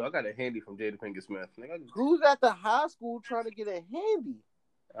could say, yo, I got a handy from Jada Pinkett Smith? Who's at the high school trying to get a handy?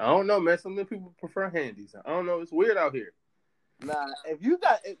 I don't know, man. Some people prefer handies. I don't know. It's weird out here. Nah, if you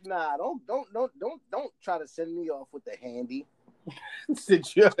got it, don't try to send me off with the handy.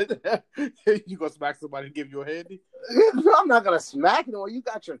 You gonna smack somebody and give you a handy? I'm not gonna smack them. You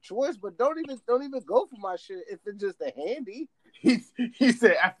got your choice, but don't even go for my shit if it's just a handy. He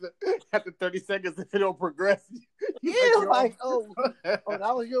said after 30 seconds if it don't progress. Yeah,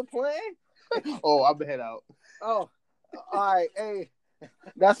 that was your plan? Oh, I'm head out. Oh, all right. Hey,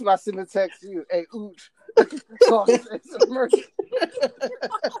 that's when I send a text to you. Hey, ooch.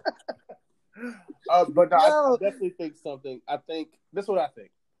 But no, I definitely think something. I think this is what I think.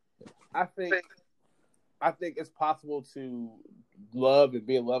 I think it's possible to love and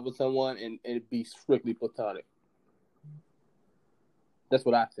be in love with someone and it be strictly platonic. That's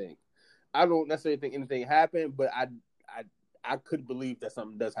what I think. I don't necessarily think anything happened, but I could believe that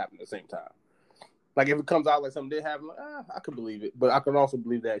something does happen at the same time. Like if it comes out like something did happen, I could believe it. But I can also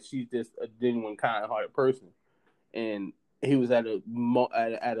believe that she's just a genuine, kind-hearted person, and he was at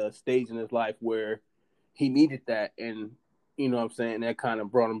a stage in his life where he needed that, and you know what I'm saying, that kind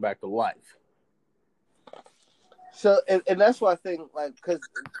of brought him back to life. So, and that's why I think, like, because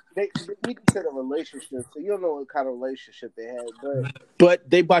they said a relationship, so you don't know what kind of relationship they had, but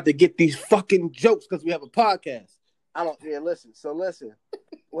they about to get these fucking jokes because we have a podcast. Listen.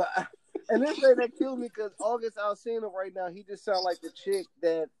 Well, and this thing that killed me because August Alsina right now, he just sound like the chick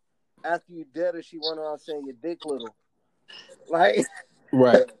that after you dead her, she run around saying your dick little. Like,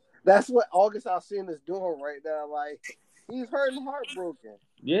 right. That's what August Alsina is doing right now. Like, He's hurt and heartbroken.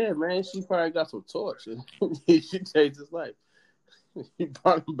 Yeah, man, she probably got some torch. She changed his life. He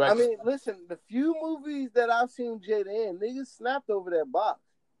brought him back. I mean, listen, the few movies that I've seen Jada in, niggas snapped over that box.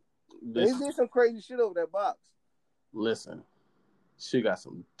 They did some crazy shit over that box. Listen, she got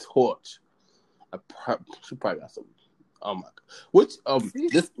some torch. She probably got some. Oh my god! Which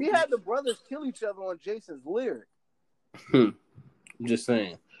she had the brothers kill each other on Jason's lyric. I'm just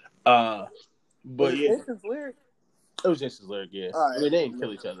saying. But yeah, Jason's lyric. It was Jason's lyric. Yeah, right. I mean they didn't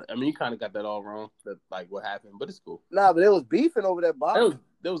kill each other. I mean you kind of got that all wrong. That like what happened, but it's cool. Nah, but it was beefing over that box.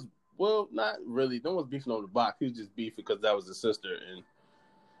 There was well, not really. No one was beefing over the box. He was just beefing because that was his sister,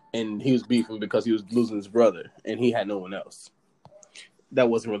 and he was beefing because he was losing his brother, and he had no one else. That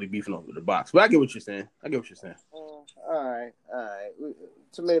wasn't really beefing over the box. But I get what you're saying. All right.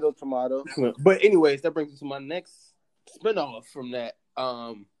 Tomato. But anyways, that brings me to my next spinoff from that.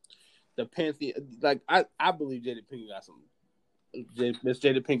 The Pantheon. Like I believe Jada Pinkett got some. Miss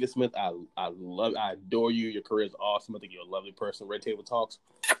Jada Pinkett Smith, I adore you. Your career is awesome. I think you're a lovely person. Red Table Talks,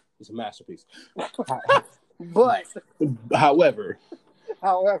 it's a masterpiece. But, however,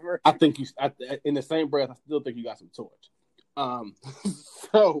 I think in the same breath, I still think you got some torch.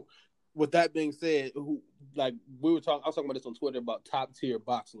 So, with that being said, I was talking about this on Twitter about top tier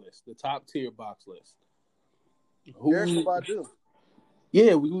box list. The top tier box list. Erykah Badu.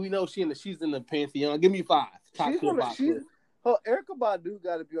 Yeah, we know she's in the Pantheon. Give me 5 top tier box list. Erykah Badu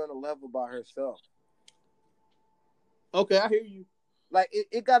got to be on a level by herself. Okay, I hear you. Like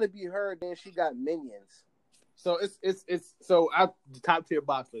it got to be her. Then she got minions. So it's the top tier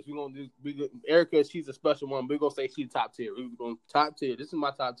box list. Erykah. She's a special one. We're gonna say she's top tier. We're going top tier. This is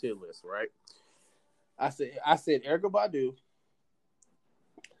my top tier list, right? I said Erykah Badu.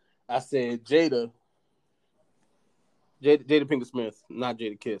 I said Jada Pinkett Smith, not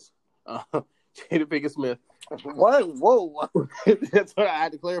Jada Kiss. Jada Pinkett Smith. Whoa. That's what I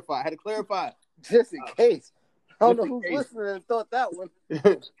had to clarify. Just in case. I don't know who's listening and thought that one.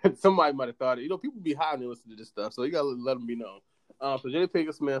 Somebody might have thought it. You know, people be high when they listen to this stuff, so you gotta let them be known. So Jada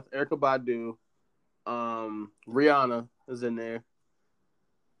Pinkett Smith, Erykah Badu, Rihanna is in there.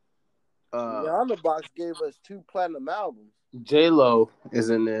 Rihanna box gave us 2 platinum albums. J-Lo is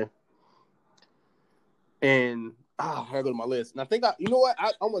in there, and I gotta go to my list. And I think you know what?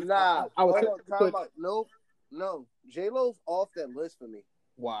 I was time out. No. J-Lo's off that list for me.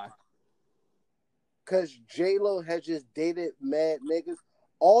 Why? Because J-Lo has just dated mad niggas.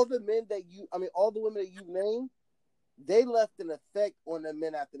 All the women that you named, they left an effect on the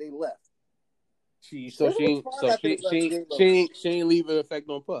men after they left. She ain't leave an effect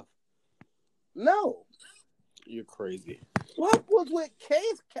on Puff. No. You're crazy. Puff was with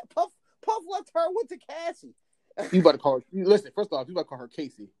Casey. Puff left her, went to Cassie. You about to call her? Listen, first off, you about to call her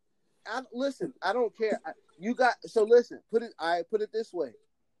Casey. I don't care. Put it this way.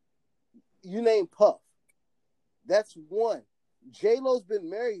 You name Puff. That's one. J-Lo's been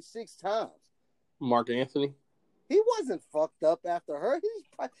married 6 times. Mark Anthony. He wasn't fucked up after her.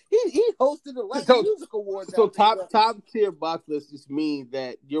 He hosted the Latin Music Awards. So top tier box list just means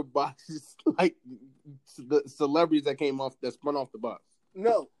that your box is like the celebrities that spun off the box.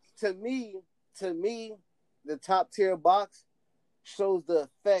 No, to me, the top tier box shows the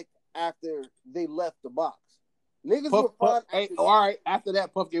effect after they left the box. Niggas were fun. All right. After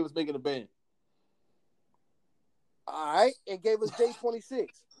that, Puff gave us Making a Band. All right, and gave us Day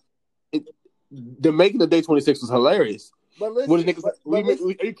 26. The Making the Day 26 was hilarious. But listen, are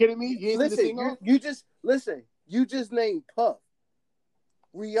you kidding me? You just named Puff.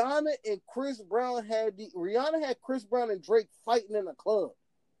 Rihanna and Chris Brown had Chris Brown and Drake fighting in a club.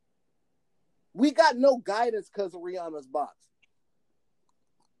 We got no guidance because of Rihanna's box.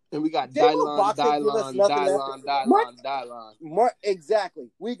 And we got Dylon. Mark, exactly.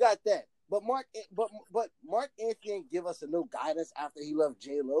 We got that. But Mark Anthony didn't give us no guidance after he left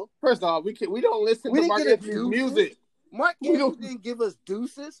J-Lo. First off, we don't listen to Mark Anthony's music. Mark Anthony didn't give us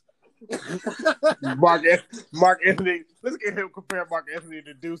Deuces. Mark Anthony. Let's get him compare Mark Anthony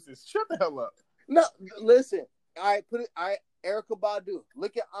to Deuces. Shut the hell up. No, listen. Erykah Badu.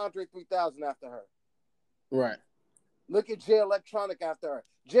 Look at Andre 3000 after her. Right. Look at Jay Electronica after her.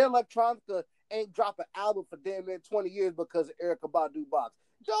 Jay Electronica ain't dropped an album for damn near 20 years because of Erykah Badu box.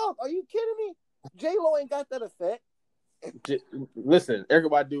 Dog, are you kidding me? J-Lo ain't got that effect. Listen, Erykah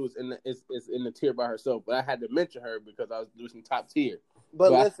Badu is in the tier by herself, but I had to mention her because I was doing some top tier.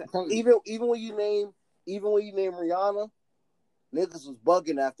 But listen, even when you name Rihanna, niggas was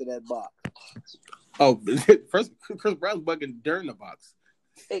bugging after that box. Oh, first Chris Brown's bugging during the box.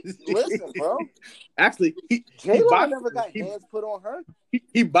 Hey, listen, bro. Actually, J-Lo never got hands put on her.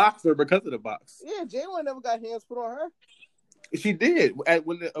 He boxed her because of the box. Yeah, J-Lo never got hands put on her. She did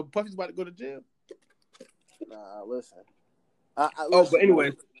when Puffy's about to go to jail. Nah, listen. But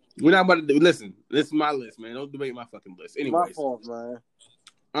anyway, we're not about to do. Listen, this is my list, man. Don't debate my fucking list. Anyways, my fault, man.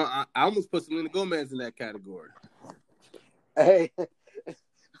 I almost put Selena Gomez in that category. Hey,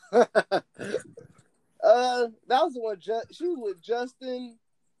 that was the one. She was with Justin.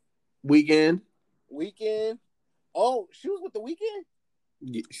 Weekend. Oh, she was with the Weekend.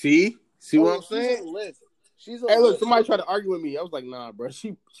 See what I'm saying? She's on the list. Hey, look, somebody tried to argue with me. I was like, nah, bro.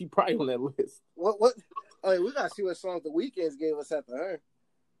 She probably on that list. What? Oh, we gotta see what songs the Weekends gave us after her.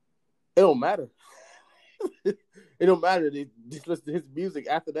 It don't matter. It don't matter. They just listen to his music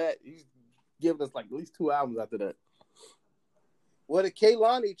after that. He's giving us like at least 2 albums after that. Well, the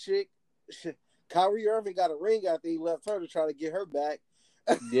Kehlani chick, Kyrie Irving got a ring after he left her to try to get her back.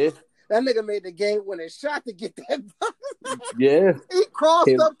 Yeah. That nigga made the game-winning shot to get that. Yeah. He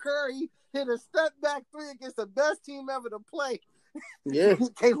crossed up Curry, hit a step-back three against the best team ever to play. Yeah.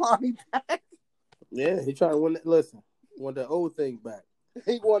 Kehlani back. Yeah, he trying to win that. Listen, want the old thing back.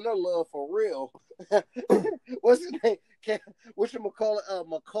 He won her love for real. What's his name? Whatchamacallit?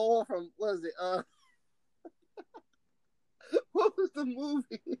 McCall from, what is it? What was the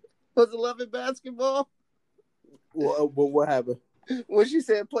movie? Was it Love and Basketball? What happened? When she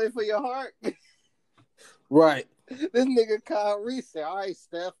said, play for your heart. Right. This nigga Kyrie said, all right,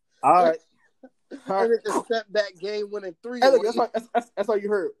 Steph. All right. And it's a step back game winning three. Hey, look, that's all you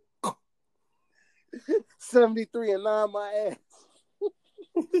heard. 73-9 my ass.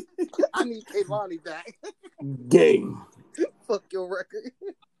 I need Kehlani back. Game. Fuck your record.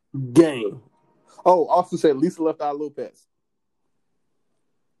 Game. Oh, also said Lisa left out Lopez.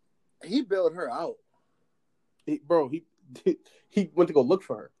 He bailed her out. He went to go look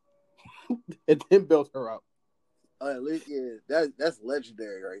for her. And then bailed her out. At least, yeah, that's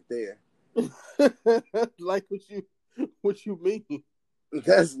legendary right there. Like what you mean?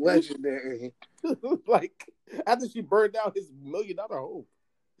 That's legendary. Like after she burned down his $1 million home.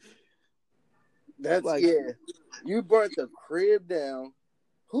 That's like, yeah. You burnt the crib down.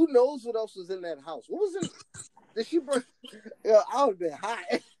 Who knows what else was in that house? What was in? Did she burn? I would have been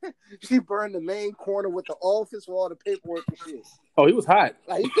hot. She burned the main corner with the office with all the paperwork and shit. Oh, he was hot.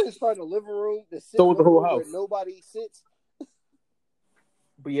 Like, you couldn't start in the living room. So was the whole house. Where nobody sits.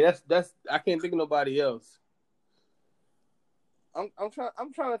 But yeah, that's I can't think of nobody else. I'm trying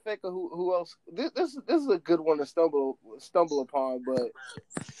to think of who else. This is a good one to stumble upon, but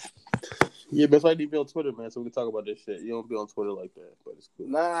yeah, but it's like you be on Twitter, man, so we can talk about this shit. You don't be on Twitter like that, but it's cool.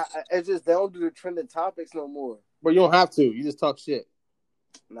 Nah, it's just they don't do the trending topics no more. But you don't have to. You just talk shit.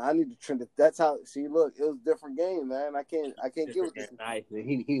 Nah, I need to trend it. That's how. See, look, it was a different game, man. I can't get with this. Nice.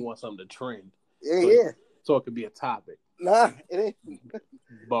 He wants something to trend. Yeah. So it could be a topic. Nah, it ain't.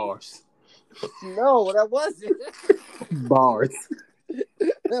 Bars. No, that wasn't. Bars.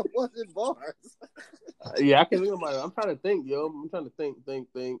 That wasn't bars. Yeah, I can think about it. I'm trying to think, yo. I'm trying to think.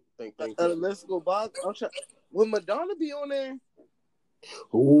 Let's go box. Will Madonna be on there?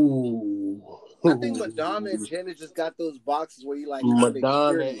 Ooh. I think Madonna and Janet just got those boxes where you like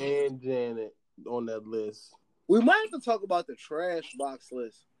Madonna and Janet on that list. We might have to talk about the trash box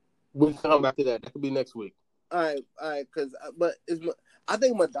list. We'll come back to that. That could be next week. All right, I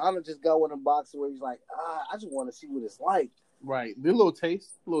think Madonna just got one of the boxes where he's like, I just want to see what it's like. Right. Do a little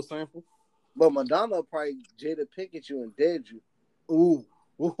taste, a little sample. But Madonna probably Jada Pinkett you and dead you. Ooh.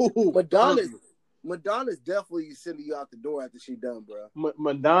 Madonna's definitely sending you out the door after she done, bro.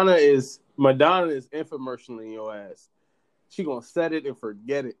 Madonna is infomercial in your ass. She gonna set it and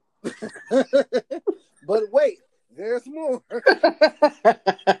forget it. But wait, there's more.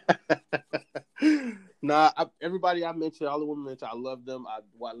 Nah, everybody I mentioned, all the women mentioned, I love them. I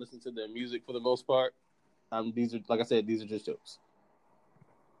listen to their music for the most part. These are, like I said, these are just jokes.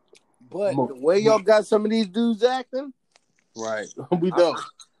 But the way y'all got some of these dudes acting, right? We don't.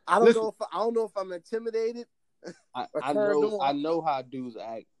 I don't know if I'm intimidated. I know how dudes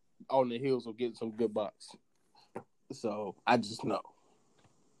act on the heels of getting some good bucks. So I just know.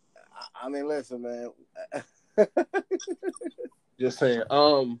 I mean, listen, man. Just saying.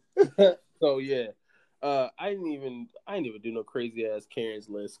 So yeah. I didn't even do no crazy ass Karen's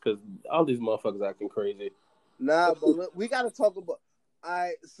list because all these motherfuckers acting crazy. Nah, but look, we gotta talk about. All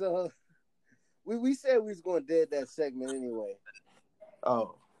right, so we said we was going to dead that segment anyway.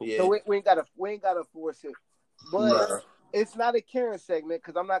 Oh yeah. So we ain't gotta force it, but it's not a Karen segment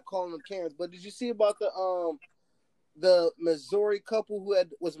because I'm not calling them Karens. But did you see about the Missouri couple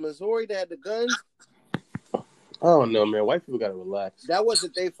was Missouri that had the guns? I don't know, man. White people gotta relax. That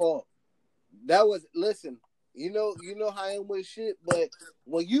wasn't their fault. Listen, You know how I am with shit, but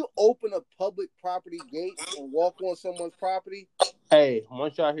when you open a public property gate and walk on someone's property, Hey,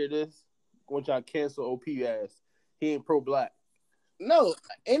 once y'all hear this, once y'all cancel OP ass, he ain't pro-black. no,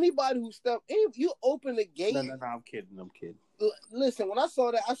 anybody who you open the gate. No, I'm kidding. Listen, when I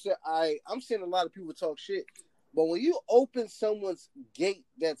saw that, I said, I'm seeing a lot of people talk shit, but when you open someone's gate,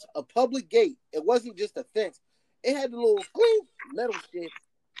 that's a public gate, it wasn't just a fence. It had the little clink metal shit,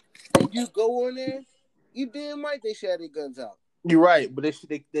 and you go in there. You damn right they should have their guns out. You're right, but they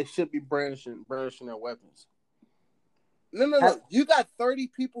should be brandishing their weapons. No. You got 30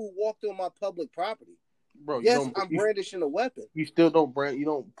 people who walked on my public property. Bro, yes, I'm brandishing a weapon. You still don't you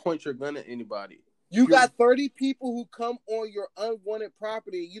don't point your gun at anybody. You got 30 people who come on your unwanted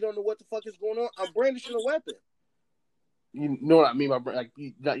property. You don't know what the fuck is going on. I'm brandishing a weapon. You know what I mean by like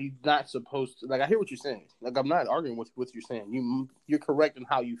you're not supposed to. Like I hear what you're saying. Like I'm not arguing with what you're saying. You're correct in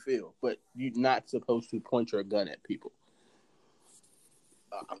how you feel, but you're not supposed to point your gun at people.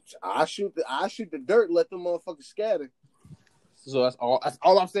 I shoot the dirt. Let them motherfuckers scatter. So that's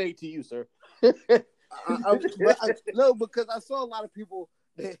all I'm saying to you, sir. No, because I saw a lot of people.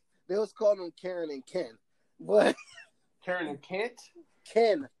 They was calling them Karen and Ken, but Karen and Kent.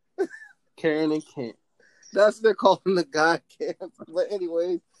 Ken. Karen and Kent. That's what they're calling the guy Ken. But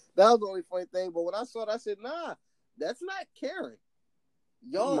anyways, that was the only funny thing. But when I saw it, I said, "Nah, that's not Karen.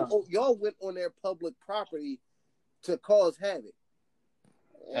 Y'all went on their public property to cause havoc."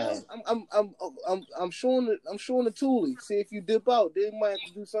 I'm showing the toolie. See if you dip out, they might have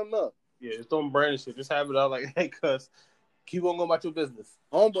to do something up. Yeah, just don't brandish it. Just have it out like, hey, cuz, keep on going about your business.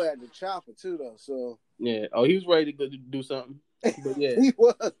 Homeboy had the chopper too, though. So yeah. Oh, he was ready to go do something. But yeah, he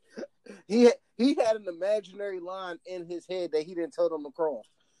was. He had an imaginary line in his head that he didn't tell them to cross.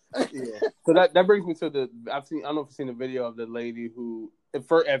 Yeah. So that brings me to I don't know if you've seen the video of the lady who if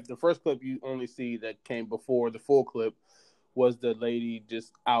the first clip you only see that came before the full clip was the lady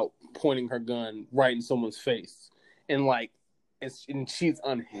just out pointing her gun right in someone's face and and she's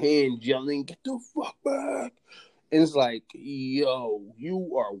unhinged yelling, "Get the fuck back!" And it's like, yo,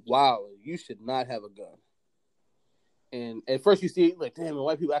 you are wild. You should not have a gun. And at first you see it like, damn,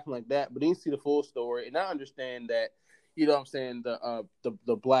 white people acting like that, but then you see the full story, and I understand that. You know what I'm saying?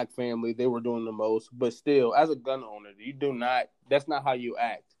 The black family, they were doing the most, but still, as a gun owner, that's not how you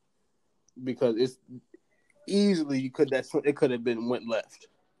act, because it's easily it could have been went left.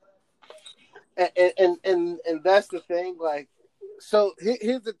 And that's the thing. Like, so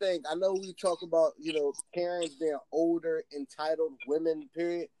here's the thing. I know we talk about Karens being older, entitled women.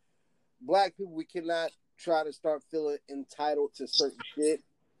 Period. Black people, we cannot try to start feeling entitled to certain shit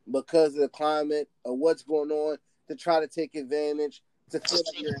because of the climate or what's going on. To try to take advantage, to feel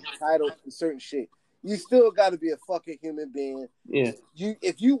like you're entitled to certain shit. You still got to be a fucking human being. Yeah.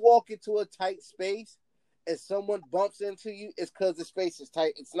 If you walk into a tight space and someone bumps into you, it's because the space is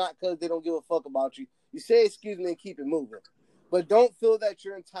tight. It's not because they don't give a fuck about you. You say excuse me and keep it moving. But don't feel that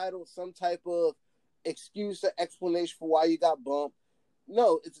you're entitled to some type of excuse or explanation for why you got bumped.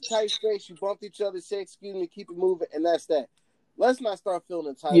 No, it's a tight space. You bumped each other, say excuse me, keep it moving, and that's that. Let's not start feeling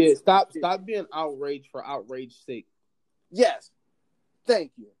entitled. Yeah, stop being outraged for outrage's sake. Yes.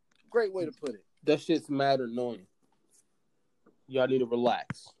 Thank you. Great way to put it. That shit's mad annoying. Y'all need to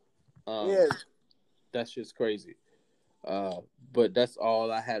relax. Yes. That shit's crazy. But that's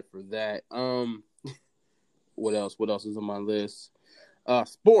all I had for that. What else? What else is on my list?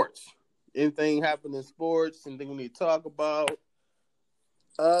 Sports. Anything happen in sports? Anything we need to talk about?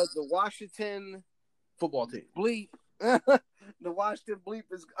 The Washington football team. Bleep. The Washington Bleep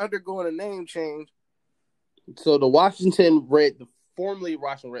is undergoing a name change. So the formerly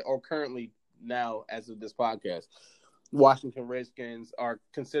Washington Red, or currently now as of this podcast, Washington Redskins are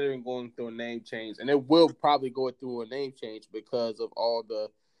considering going through a name change, and it will probably go through a name change because of all the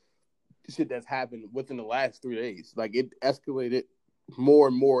shit that's happened within the last 3 days. Like, it escalated more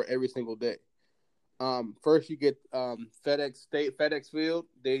and more every single day. First you get FedEx Field.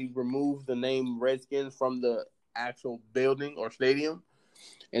 They removed the name Redskins from the actual building or stadium,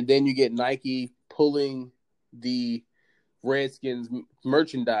 and then you get Nike pulling the Redskins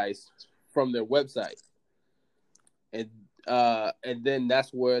merchandise from their website, and then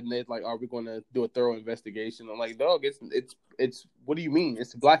that's where they're like, "Are we going to do a thorough investigation?" I'm like, "Dog, it's what do you mean?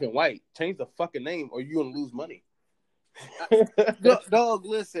 It's black and white. Change the fucking name, or you're gonna lose money." Dog,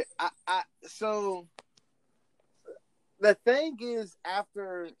 listen. So the thing is,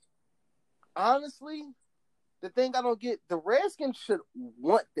 honestly, the thing I don't get, the Redskins should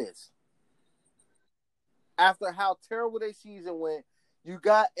want this. After how terrible their season went, you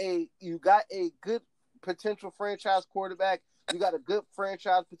got a good potential franchise quarterback. You got a good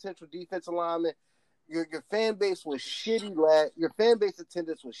franchise potential defensive lineman. Your fan base was shitty your fan base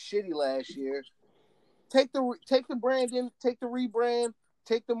attendance was shitty last year. Take the branding, take the rebrand,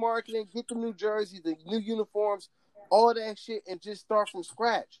 take the marketing, get the new jerseys, the new uniforms, all that shit, and just start from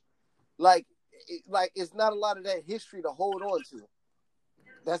scratch. Like it's not a lot of that history to hold on to.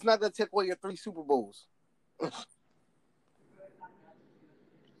 That's not gonna take away your 3 Super Bowls.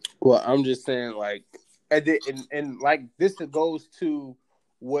 Well, I'm just saying, like, and like this goes to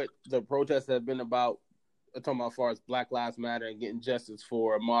what the protests have been about. I'm talking about as far as Black Lives Matter and getting justice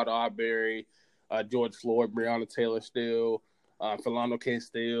for Ahmaud Arbery, George Floyd, Breonna Taylor Steele, Philando K.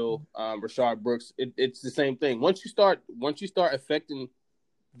 Steele, Rashard Brooks. It's the same thing. Once you start affecting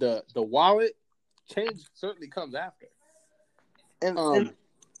the wallet, change certainly comes after. And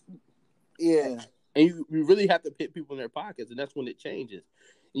yeah. And you really have to hit people in their pockets, and that's when it changes.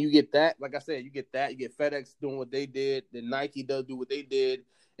 And you get that, like I said, you get FedEx doing what they did, then Nike does do what they did,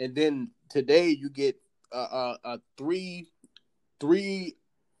 and then today you get three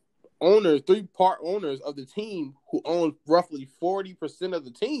part owners of the team who own roughly 40% of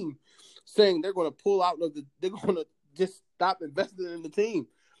the team, saying they're going to pull out they're going to just stop investing in the team.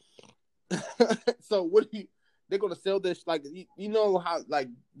 So they're going to sell this, like, you know how, like,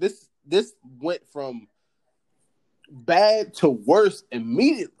 this went from bad to worse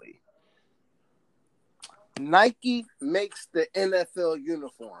immediately. Nike makes the NFL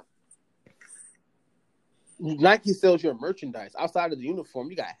uniform. Nike sells your merchandise. Outside of the uniform,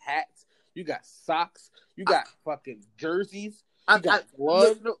 you got hats, you got socks, you got fucking jerseys, you got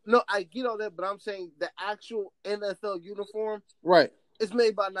gloves. No, I get all that, but I'm saying the actual NFL uniform, right, is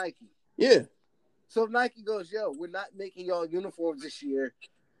made by Nike. Yeah. So if Nike goes, yo, we're not making y'all uniforms this year,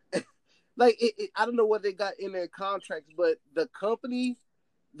 like, I don't know what they got in their contracts, but the company,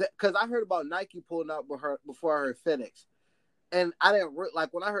 because I heard about Nike pulling out before I heard FedEx. And I didn't,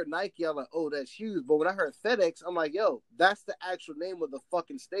 like, when I heard Nike, I was like, oh, that's huge. But when I heard FedEx, I'm like, yo, that's the actual name of the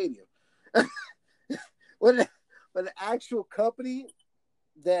fucking stadium. When the actual company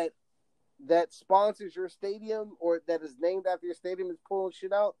that sponsors your stadium or that is named after your stadium is pulling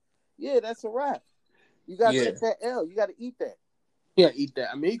shit out, yeah, that's a wrap. You got to take that L. You got to eat that. Yeah, eat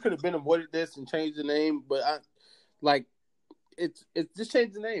that. I mean, he could have been avoided this and changed the name, but it's just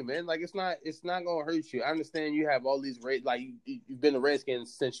change the name, man. Like, it's not gonna hurt you. I understand you have all these like you've been the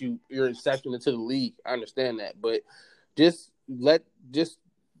Redskins since your inception into the league. I understand that, but just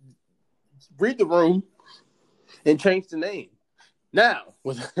read the room and change the name. Now,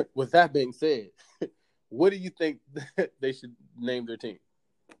 with that being said, what do you think they should name their team?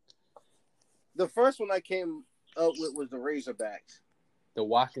 The first one I came up with was the Razorbacks. The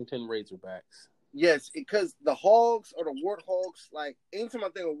Washington Razorbacks. Yes, because the Hogs or the Warthogs, like, anytime I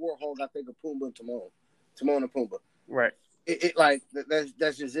think of Warthog, I think of Pumbaa and Timon. Timon and Pumbaa. Right. It like,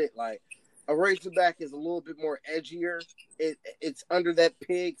 that's just it. Like, a Razorback is a little bit more edgier. It's under that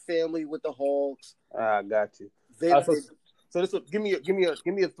pig family with the Hogs. I got you. So this give me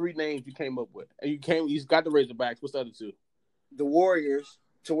a 3 names you came up with. And you got the Razorbacks. What's the other 2? The Warriors,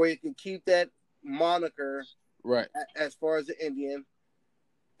 to where you can keep that moniker, right, as far as the Indian.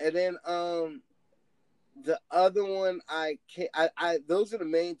 And then the other one, I those are the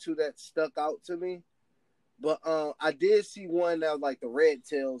main 2 that stuck out to me. But I did see one that was like the Red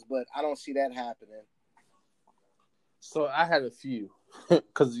Tails, but I don't see that happening. So I had a few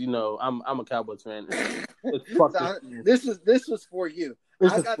because I'm a Cowboys fan. This was for you.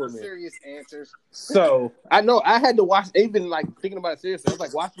 I got the serious answers. So I know I had to watch. Even like thinking about it seriously, I was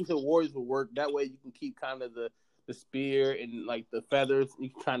like, Washington Warriors will work. That way you can keep kind of the spear and like the feathers. You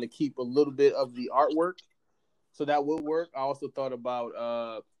can kind of keep a little bit of the artwork, so that would work. I also thought about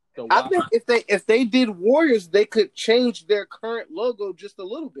I think if they did Warriors, they could change their current logo just a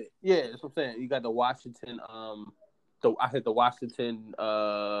little bit. Yeah, that's what I'm saying. You got the Washington, I hit the Washington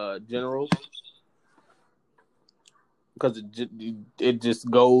Generals because it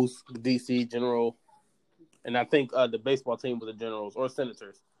just goes DC General, and I think the baseball team was the Generals or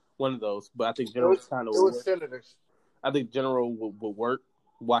Senators, one of those. But I think Generals kind of was Senators. I think General would work,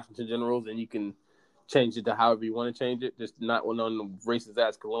 Washington Generals, and you can change it to however you want to change it, just not one on the racist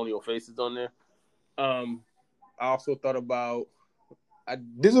ass colonial faces on there. I also thought about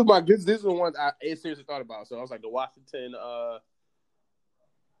this is the one I seriously thought about. So I was like the Washington. I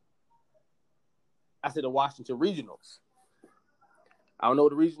said the Washington Regionals. I don't know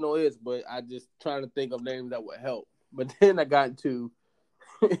what the regional is, but I just trying to think of names that would help. But then I got into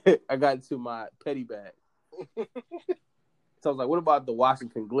my petty bag. So I was like, what about the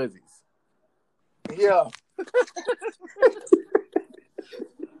Washington Glizzies? Yeah.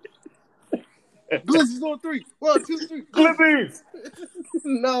 Glizzies on 3. 1, 2, 3. Glizzies!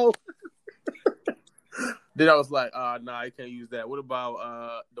 No. Then I was like, nah, I can't use that. What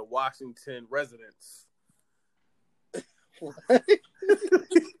about the Washington residents?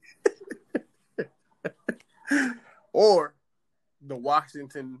 Or the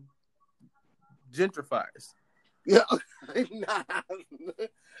Washington gentrifiers. Yeah, nah.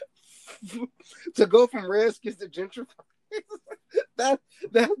 To go from Redskins to gentrifiers, that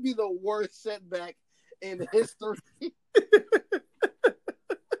would be the worst setback in history.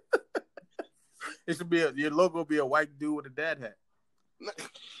 It should be your logo be a white dude with a dad hat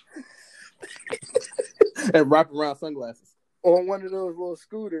and wraparound sunglasses on one of those little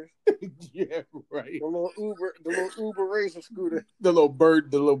scooters. Yeah, right. The little Uber racing scooter. The little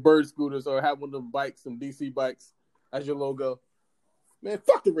bird scooters, or have one of them bikes, some DC bikes as your logo. Man,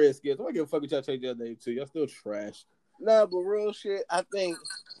 fuck the Redskins. I don't give a fuck what y'all change your name to. Y'all still trash. Nah, but real shit, I think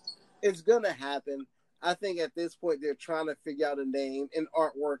it's gonna happen. I think at this point they're trying to figure out a name and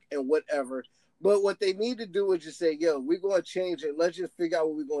artwork and whatever. But what they need to do is just say, yo, we're gonna change it. Let's just figure out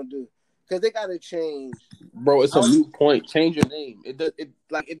what we're gonna do. Because they gotta change. Bro, it's a moot point. Change your name. It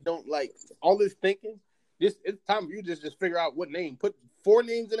don't all this thinking. It's time for you to just figure out what name. Put 4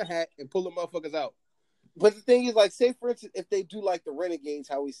 names in a hat and pull the motherfuckers out. But the thing is, like, say for instance, if they do like the Renegades,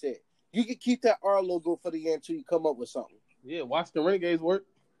 how we said, you can keep that R logo for the year until you come up with something. Yeah, watch the Renegades work.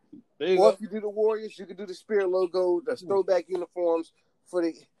 There you or go. if you do the Warriors, you can do the Spirit logo, the throwback uniforms for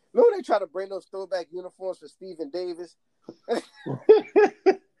the. No, they try to bring those throwback uniforms for Stephen Davis. I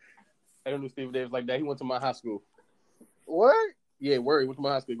don't know Stephen Davis like that. He went to my high school. Word? Yeah, word. He went to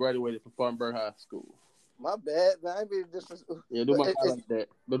my high school. Graduated from Spartanburg High School. My bad, man. I mean, yeah, do my guy like that.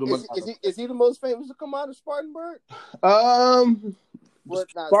 Is he the most famous to come out of Spartanburg?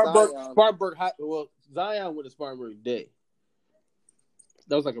 Spartanburg High. Well, Zion went to Spartanburg Day.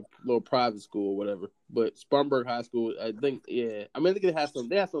 That was like a little private school or whatever. But Spartanburg High School, I think, yeah. I mean, I think they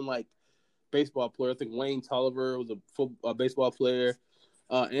have some like baseball players. I think Wayne Tolliver was a baseball player.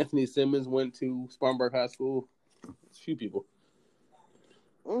 Anthony Simmons went to Spartanburg High School. It's a few people.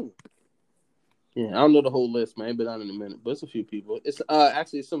 Mm. Yeah, I don't know the whole list, man. I ain't been on in a minute, but it's a few people. It's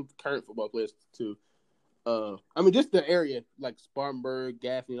actually some current football players too. I mean, just the area like Spartanburg,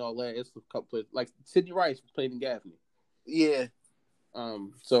 Gaffney, and all that. It's a couple players. Like Sidney Rice played in Gaffney. Yeah.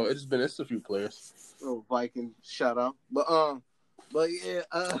 So it's a few players. Oh, Viking shout out, but yeah,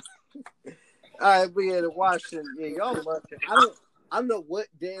 all right, but yeah, the Washington, yeah, y'all love it. I don't know what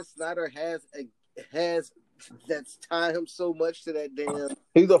Dan Snyder has that's tied him so much to that damn.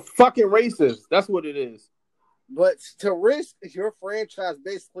 He's a fucking racist. That's what it is. But to risk your franchise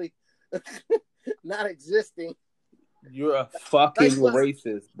basically not existing, you're a fucking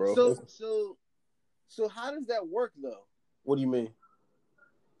racist, bro. So how does that work though? What do you mean?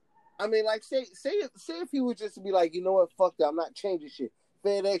 I mean, like, say if he would just be like, you know what, fuck that, I'm not changing shit.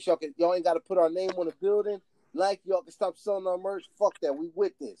 FedEx, y'all ain't got to put our name on the building. Like, y'all can stop selling our merch. Fuck that, we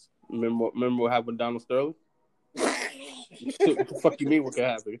with this. Remember what happened with Donald Sterling? What the fuck you mean what could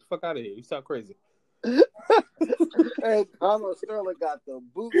happen? Get the fuck out of here. You sound crazy. Hey, Donald Sterling got the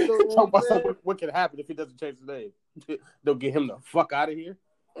boot. Talk about what can happen if he doesn't change his name. They'll get him the fuck out of here.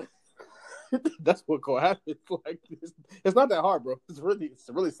 That's what gonna happen. Like, it's not that hard, bro. It's really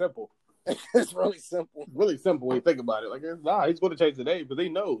simple. It's really simple. Really simple when you think about it. Like, he's going to change the name, but he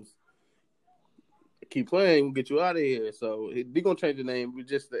knows. Keep playing, we'll get you out of here. So they're gonna change the name.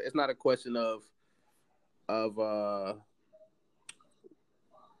 It's not a question of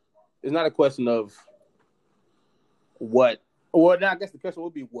it's not a question of what. Well, now I guess the question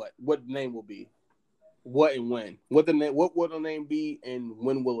would be what the name will be, what and when. What will the name be, and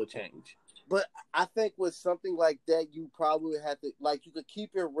when will it change? But I think with something like that, you probably have to, like, you could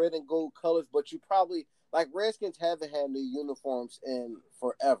keep your red and gold colors, but you probably, like, Redskins haven't had new uniforms in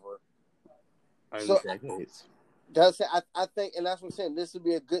forever. I think, and that's what I'm saying, this would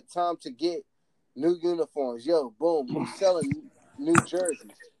be a good time to get new uniforms. Yo, boom, who's selling new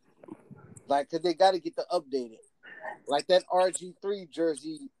jerseys? Like, because they got to get the updated. Like, that RG3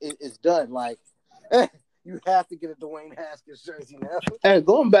 jersey is done. Like, you have to get a Dwayne Haskins jersey now. And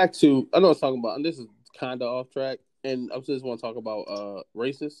going back to, I know what I'm talking about, and this is kind of off track, and I just want to talk about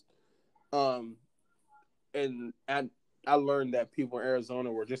racist. And I learned that people in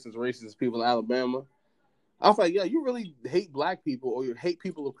Arizona were just as racist as people in Alabama. I was like, yeah, you really hate black people or you hate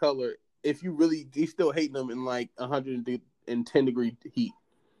people of color if you still hate them in like 110 degree heat.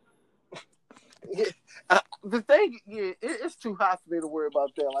 Yeah, the thing, it's too hot for me to worry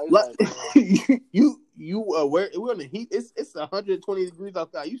about that. Like we're in the heat. It's 120 degrees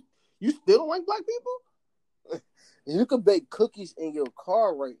outside. You still don't like black people? You can bake cookies in your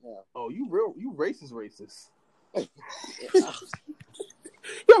car right now. Oh, you racist. You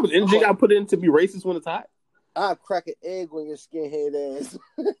know how much energy I put in to be racist when it's hot? I'll crack an egg on your skinhead ass.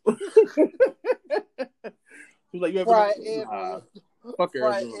 He's like, you ever Fried egg fuck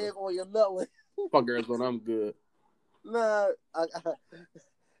fried Arizona. egg on your melon. Fuck Arizona, I'm good. Nah,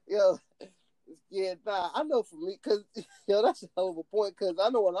 yo, yeah, nah. I know for me, cause yo, that's a hell of a point. Cause I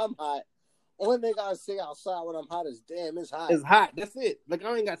know when I'm hot, only thing I say outside when I'm hot is, "Damn, it's hot." It's hot. That's it. Like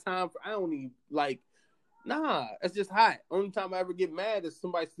I ain't got time for. I don't even like. Nah, it's just hot. Only time I ever get mad is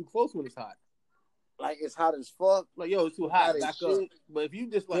somebody's too close when it's hot. Like it's hot as fuck. Like yo, it's too hot. Hot as Back shit. up. But if you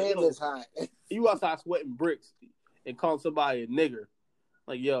just like Damn, yo, it's hot. you outside sweating bricks and calling somebody a nigger,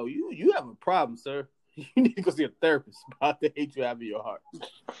 like yo, you have a problem, sir. You need to go see a therapist about the hate you have in your heart.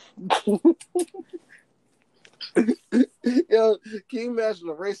 Yo, can you imagine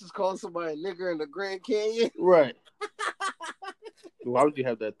a racist calling somebody a nigger in the Grand Canyon? Right. Why would you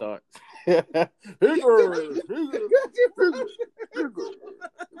have that thought?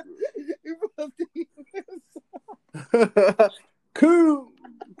 Cool.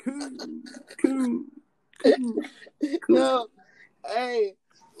 No, hey,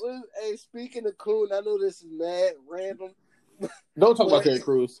 speaking of coon, I know this is mad random. Don't talk about Terry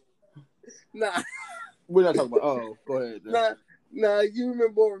Crews. Nah, We're not talking about. Oh, go ahead. nah. You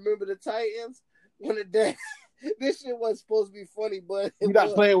remember the Titans when the day this shit wasn't supposed to be funny, but You're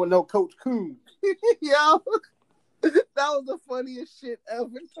not playing with no Coach Coon. Yo, that was the funniest shit ever.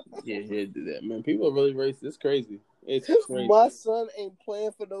 Yeah, do that, man. People are really racist. It's crazy. It's crazy. My son ain't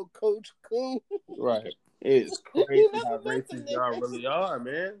playing for no Coach Coon. Right. It's crazy how racist y'all really are,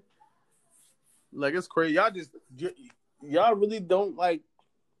 man. Like it's crazy. Y'all really don't like.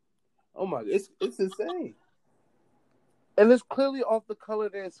 Oh my, it's insane. And it's clearly off the color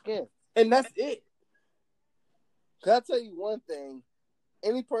of their skin. And that's it. Can I tell you one thing?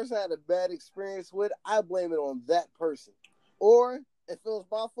 Any person I had a bad experience with, I blame it on that person. Or if it was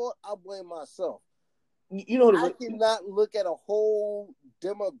my fault, I blame myself. You know, I cannot look at a whole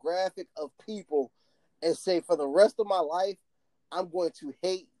demographic of people and say for the rest of my life, I'm going to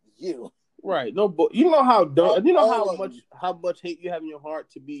hate you. Right. No, but you know how dumb, you know how much hate you have in your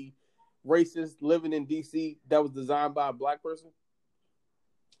heart to be racist living in DC that was designed by a black person?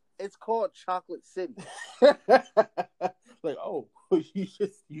 It's called Chocolate City. Like, oh, you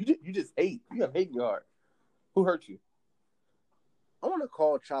just hate. You have hate in your heart. Who hurt you? I want to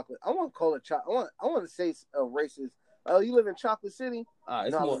call chocolate. I want to call it chocolate. I want to say racist. Oh, you live in Chocolate City?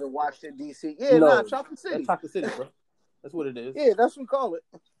 It's no, more... I live in Washington, D.C. Yeah, no, Chocolate City. That's Chocolate City, bro. That's what it is. Yeah, that's what we call it.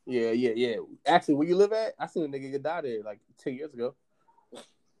 Yeah. Actually, where you live at, I seen a nigga get died there like 10 years ago.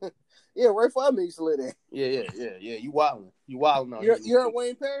 Yeah, Ray Fireman used to live there. Yeah. You wilding out. You're at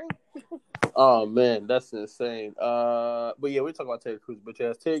Wayne Perry? Oh man, that's insane. But yeah, we talk about Terry Crews, but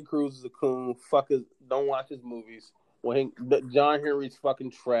yes, Terry Crews is a coon. Fuckers, don't watch his movies. John Henry's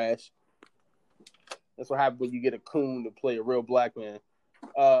fucking trash. That's what happens when you get a coon to play a real black man.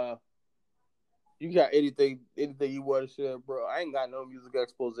 You got anything you want to share, bro? I ain't got no music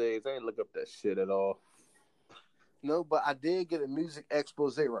exposés. I ain't look up that shit at all. No, but I did get a music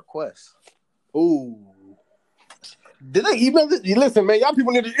expose request. Ooh. Did they email this? Listen, man, y'all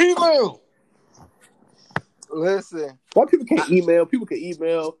people need to email. Listen. Why people can't email? People can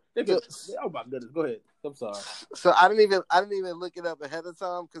email. Oh my goodness. Go ahead. I'm sorry. So I didn't even look it up ahead of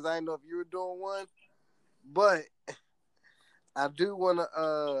time because I didn't know if you were doing one. But I do want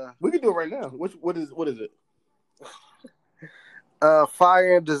to. We can do it right now. What is it?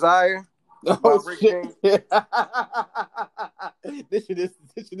 Fire and Desire. Oh shit! This shit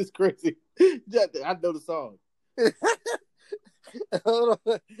is crazy. I know the song. Hold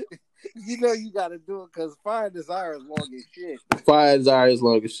on. You know you got to do it because Fire and Desire is long as shit. Fire and Desire is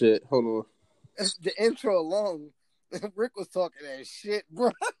long as shit. Hold on. The intro alone, Rick was talking that shit, bro.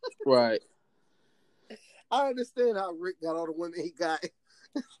 Right. I understand how Rick got all the women he got.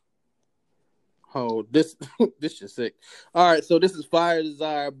 Oh, this shit's sick. All right, so this is Fire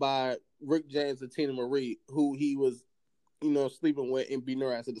Desire by Rick James and Tina Marie, who he was, sleeping with and beating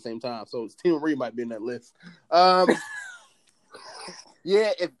her ass at the same time. So Tina Marie might be in that list.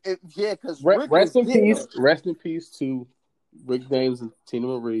 Yeah, because rest in peace to Rick James and Tina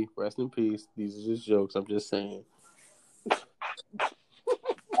Marie. Rest in peace. These are just jokes. I'm just saying.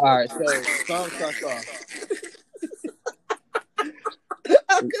 All right, so song starts off.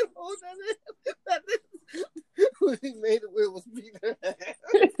 I could hold that in. He made it where it was Peter.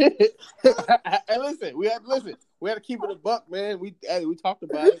 Hey, listen, we had to keep it a buck, man. We talked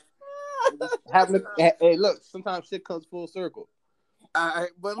about it. Hey, look, sometimes shit comes full circle. All right,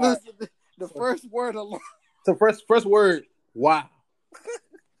 but listen, the first word alone. So first word, wow.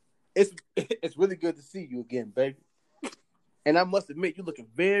 It's really good to see you again, baby. And I must admit, you're looking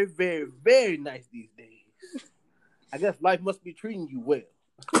very, very, very nice these days. I guess life must be treating you well.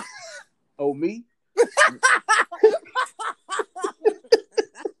 Oh, me?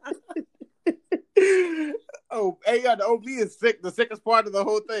 Oh, hey, yeah, the OB is sick. The sickest part of the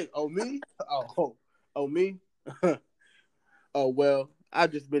whole thing. Oh, me? Oh, me? Oh, well,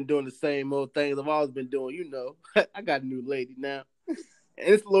 I've just been doing the same old things I've always been doing. You know, I got a new lady now. And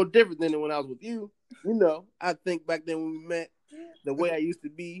it's a little different than when I was with you. You know, I think back then when we met, the way I used to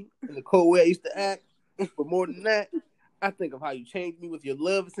be and the cold way I used to act. But more than that, I think of how you changed me with your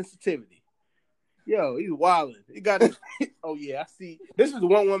love and sensitivity. Yo, he's wilding. He got it. Oh, yeah, I see. This is a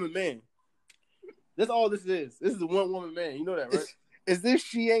one-woman man. That's all this is. This is a one-woman man. You know that, right? Is this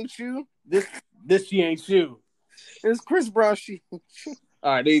She Ain't You? This She Ain't You. It's Chris Brown. She Ain't You.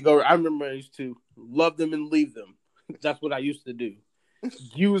 All right, there you go. I remember I used to love them and leave them. That's what I used to do.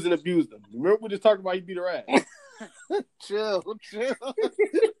 Use and abuse them. Remember we just talked about you beat her ass. Chill.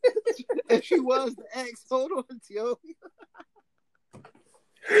 And she was the ex. Hold on, yo.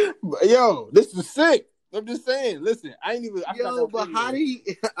 Yo, this is sick. I'm just saying. Listen, I ain't even. But how do you?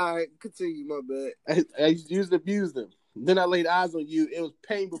 All right, continue. My bad. I used to use and abuse them. Then I laid eyes on you. It was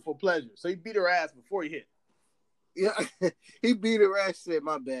pain before pleasure. So he beat her ass before he hit. Yeah, he beat her ass. Said,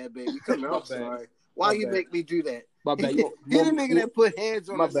 "My bad, baby. Come on, I'm sorry. Why you make me do that? My bad. He the nigga that put hands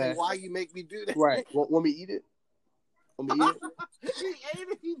on my her. Say, why you make me do that? Right. Want me to eat it? Want me to eat it? He ate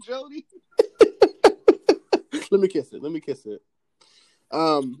it, he Jody. Let me kiss it.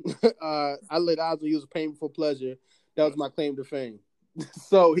 I laid eyes on you. It was pain before pleasure. That was my claim to fame.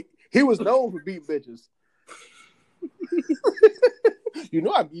 So he was known for beating bitches. You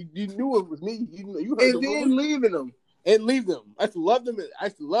know, you knew it was me. You heard and then leaving them. And leave them. I used to love them. I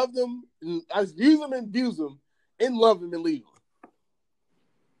used to love them. I used to use them and abuse them, and love them and leave them.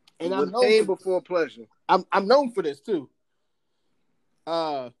 And I'm known pain before pleasure. I'm known for this too.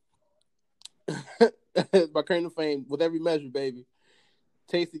 My claim to fame with every measure, baby.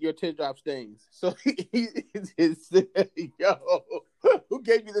 Tasted your teardrop stains. So yo, who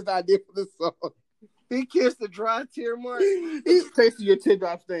gave you this idea for this song? He kissed the dry tear mark. He tasted your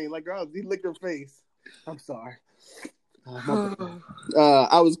teardrop stain. Like, girl, he licked her face. I'm sorry.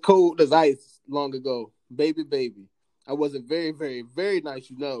 I was cold as ice long ago. Baby. I wasn't very, very, very nice,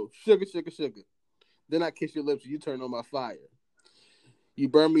 you know. Sugar. Then I kissed your lips and you turned on my fire. You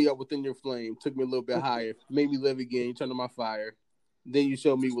burned me up within your flame. Took me a little bit higher. Made me live again. You turned on my fire. Then you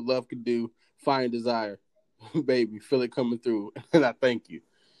showed me what love could do. Fire and desire. Baby, feel it coming through. And I thank you.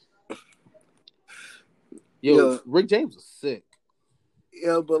 Yo, Rick James was sick.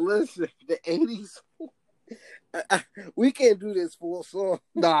 Yo, but listen, the 80s, we can't do this full song.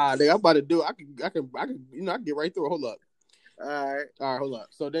 Nah, nigga, I'm about to do it. I can, you know, I can get right through it. Hold up. All right, hold up.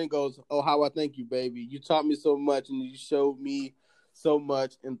 So then it goes, oh, how I thank you, baby. You taught me so much and you showed me so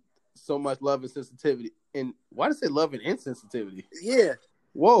much and so much love and sensitivity. And why did I say love and insensitivity? Yeah.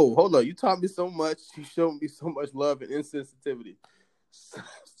 Whoa, hold up. You taught me so much. You showed me so much love and insensitivity.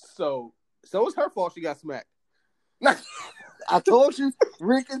 So it's her fault she got smacked. I told you,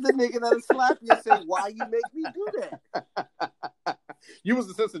 Rick is the nigga that'll slap you and say, why you make me do that? You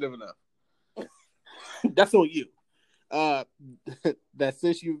wasn't sensitive enough. That's on you. That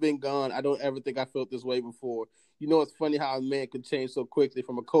since you've been gone, I don't ever think I felt this way before. You know, it's funny how a man could change so quickly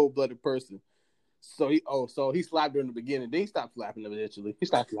from a cold-blooded person. So he slapped her in the beginning. Then he stopped slapping eventually.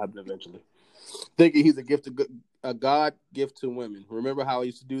 Thinking he's a God gift to women. Remember how I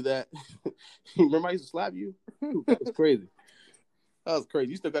used to do that? Remember I used to slap you? That was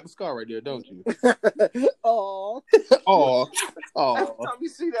crazy. You still got the scar right there, don't you? Oh. Every time you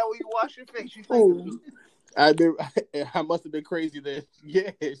see that when you wash your face, you think I must have been crazy then.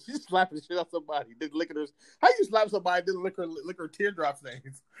 Yeah, she's slapping the shit out somebody. Didn't lick her. How you slap somebody? Didn't lick her teardrop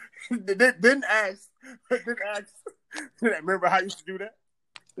stains. Didn't ask. Remember how you used to do that?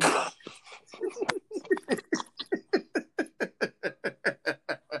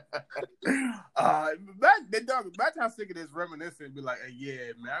 Imagine how sick it is reminiscing and be like, hey,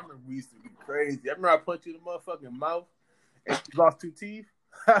 yeah, man, I remember we used to be crazy. I remember I punched you in the motherfucking mouth and you lost 2 teeth.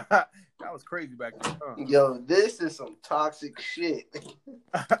 That was crazy back then. Huh? Yo, this is some toxic shit.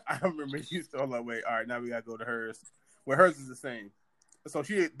 I remember you used to hold on, wait. All right, now we gotta go to hers. Well, hers is the same. So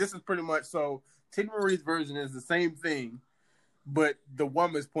this is pretty much Tina Marie's version is the same thing, but the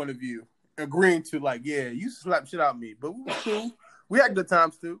woman's point of view, agreeing to like, yeah, you slap shit out of me, but we were cool. We had good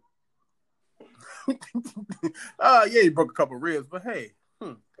times too. Yeah, you broke a couple ribs, but hey,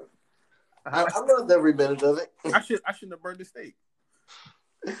 I loved every minute of it. I shouldn't have burned the steak.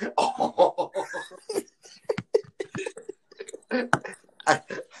 Oh.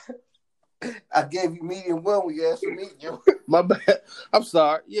 I gave you medium well when you asked for medium. My bad. I'm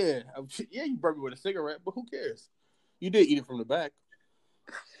sorry. Yeah, you burned me with a cigarette, but who cares? You did eat it from the back.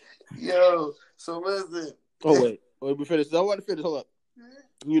 Yo, so listen. Oh wait, we finished. I want to finish. Hold up.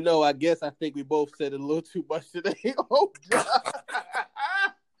 I guess I think we both said a little too much today. Oh God.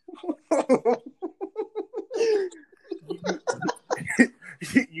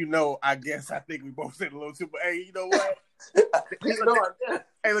 I guess I think we both said a little too much. Hey, you know what?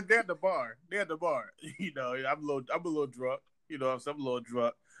 Hey, look, they're at the bar. I'm a little drunk. I'm a little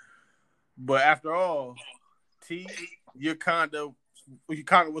drunk. But after all, T, you're kind of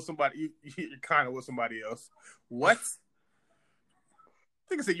with somebody. You're kind of with somebody else. What? I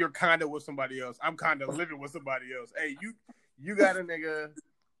think I said you're kind of with somebody else. I'm kind of living with somebody else. Hey, you got a nigga.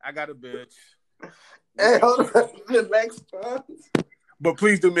 I got a bitch. Hey, hold on. The next one. But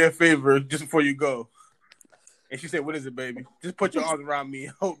please do me a favor just before you go. And she said, "What is it, baby? Just put your arms around me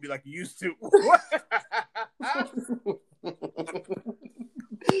and hold me like you used to."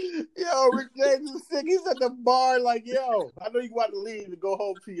 Yo, Rick James is sick. He's at the bar like, yo, I know you want to leave and go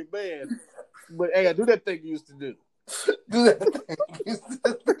home to your man. But, hey, do that thing you used to do. Do that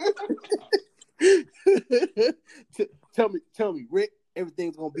thing you Tell me, Rick,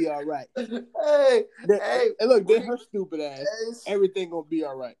 everything's going to be all right. Hey, look, then her stupid ass, everything going to be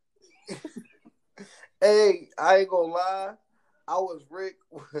all right. Hey, I ain't going to lie. I was Rick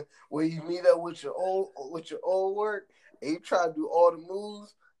when you meet up with your old work and you try to do all the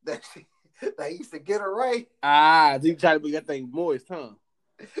moves that used to get her right. You try to make that thing moist, huh?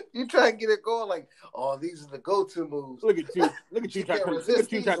 You try to get it going like, oh, these are the go-to moves. Look at you try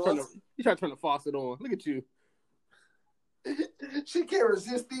to turn the faucet on. Look at you. She can't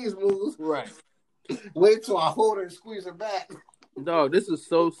resist these moves. Right. Wait till I hold her and squeeze her back. No, this is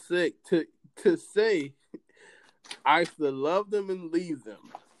so sick to say. I used to love them and leave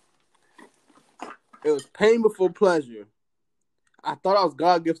them. It was pain before pleasure. I thought I was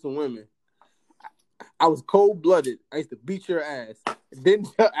God gift to women. I was cold-blooded. I used to beat your ass. And then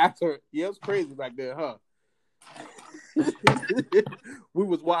after, yeah, it was crazy back then, huh? We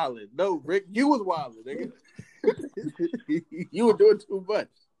was wilding. No, Rick, you was wilding, nigga. You were doing too much.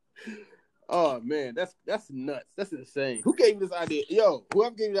 Oh man, that's nuts. That's insane. Who gave you this idea? Yo,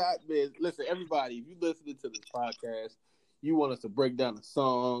 whoever gave you that idea, listen, everybody, if you listening to this podcast, you want us to break down a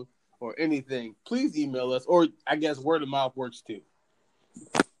song or anything, please email us, or I guess word of mouth works too.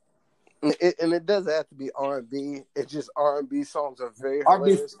 And it doesn't have to be R&B. It's just R&B songs are very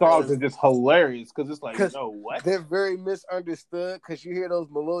R&B songs are just hilarious because it's like, what? They're very misunderstood because you hear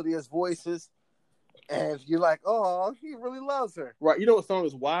those melodious voices and you're like, oh, he really loves her. Right. You know what song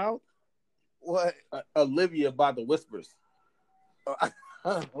is wild? What? Olivia by the Whispers.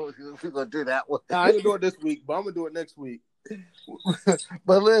 We're going to do that one. I ain't going to do it this week, but I'm going to do it next week.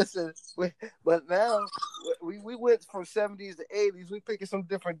 But listen, but now we went from 70s to 80s. We picking some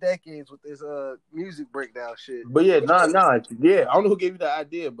different decades with this music breakdown shit. But yeah, yeah. I don't know who gave you that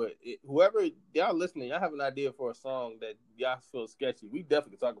idea, but whoever y'all listening, y'all have an idea for a song that y'all feel sketchy. We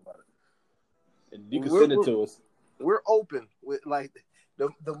definitely talk about it, and you can send it to us. We're open with like the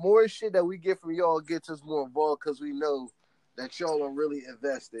more shit that we get from y'all gets us more involved because we know that y'all are really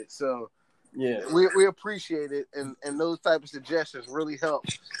invested. So. Yeah, we appreciate it, and those type of suggestions really help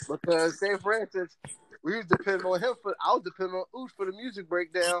because, say for instance, we was depending on him I was depending on Ooch for the music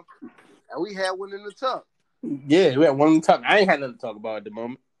breakdown, and we had one in the tuck. Yeah, we had one in the tuck. I ain't had nothing to talk about at the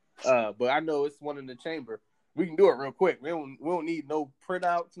moment, but I know it's one in the chamber. We can do it real quick. We don't need no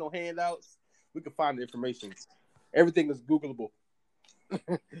printouts, no handouts. We can find the information. Everything is Googleable.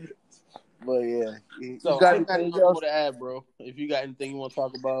 But yeah, so I got anything else to add, bro? If you got anything you want to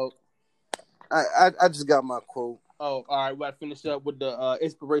talk about. I just got my quote. Oh, all right. We got to finish up with the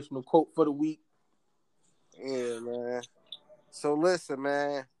inspirational quote for the week. Yeah, man. So listen,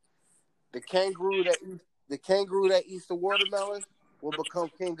 man. The kangaroo that eats the watermelon will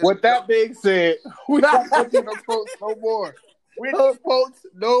become king. With that being said, we not gonna do no quotes no more. We don't quotes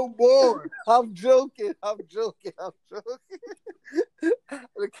no more. I'm joking. The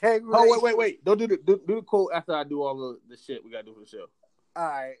kangaroo. Oh wait. Don't do the quote after I do all of the shit we gotta do for the show.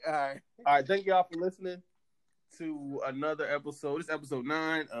 All right. Thank y'all for listening to another episode. This is episode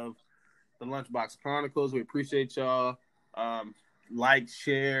 9 of the Lunchbox Chronicles. We appreciate y'all. Like,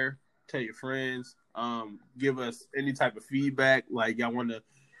 share, tell your friends. Give us any type of feedback. Like y'all want a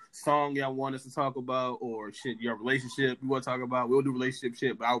song y'all want us to talk about, or shit, your relationship you want to talk about. We'll do relationship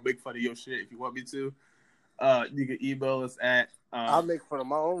shit, but I'll make fun of your shit if you want me to. You can email us at. I'll make fun of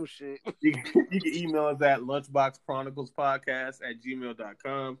my own shit. You can email us at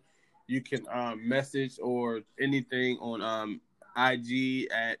lunchboxchroniclespodcast@gmail.com. You can message or anything on IG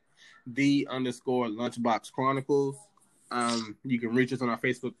at _Lunchbox Chronicles. You can reach us on our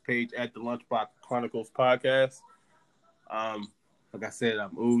Facebook page at the Lunchbox Chronicles Podcast. Like I said,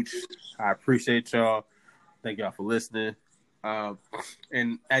 I'm Ooch. I appreciate y'all. Thank y'all for listening.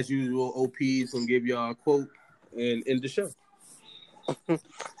 And as usual, OP's gonna give y'all a quote and end the show.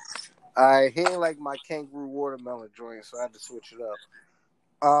 He ain't like my kangaroo watermelon joint, so I had to switch it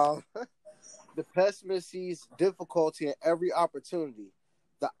up. The pessimist sees difficulty in every opportunity.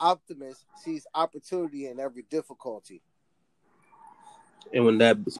 The optimist sees opportunity in every difficulty. And when that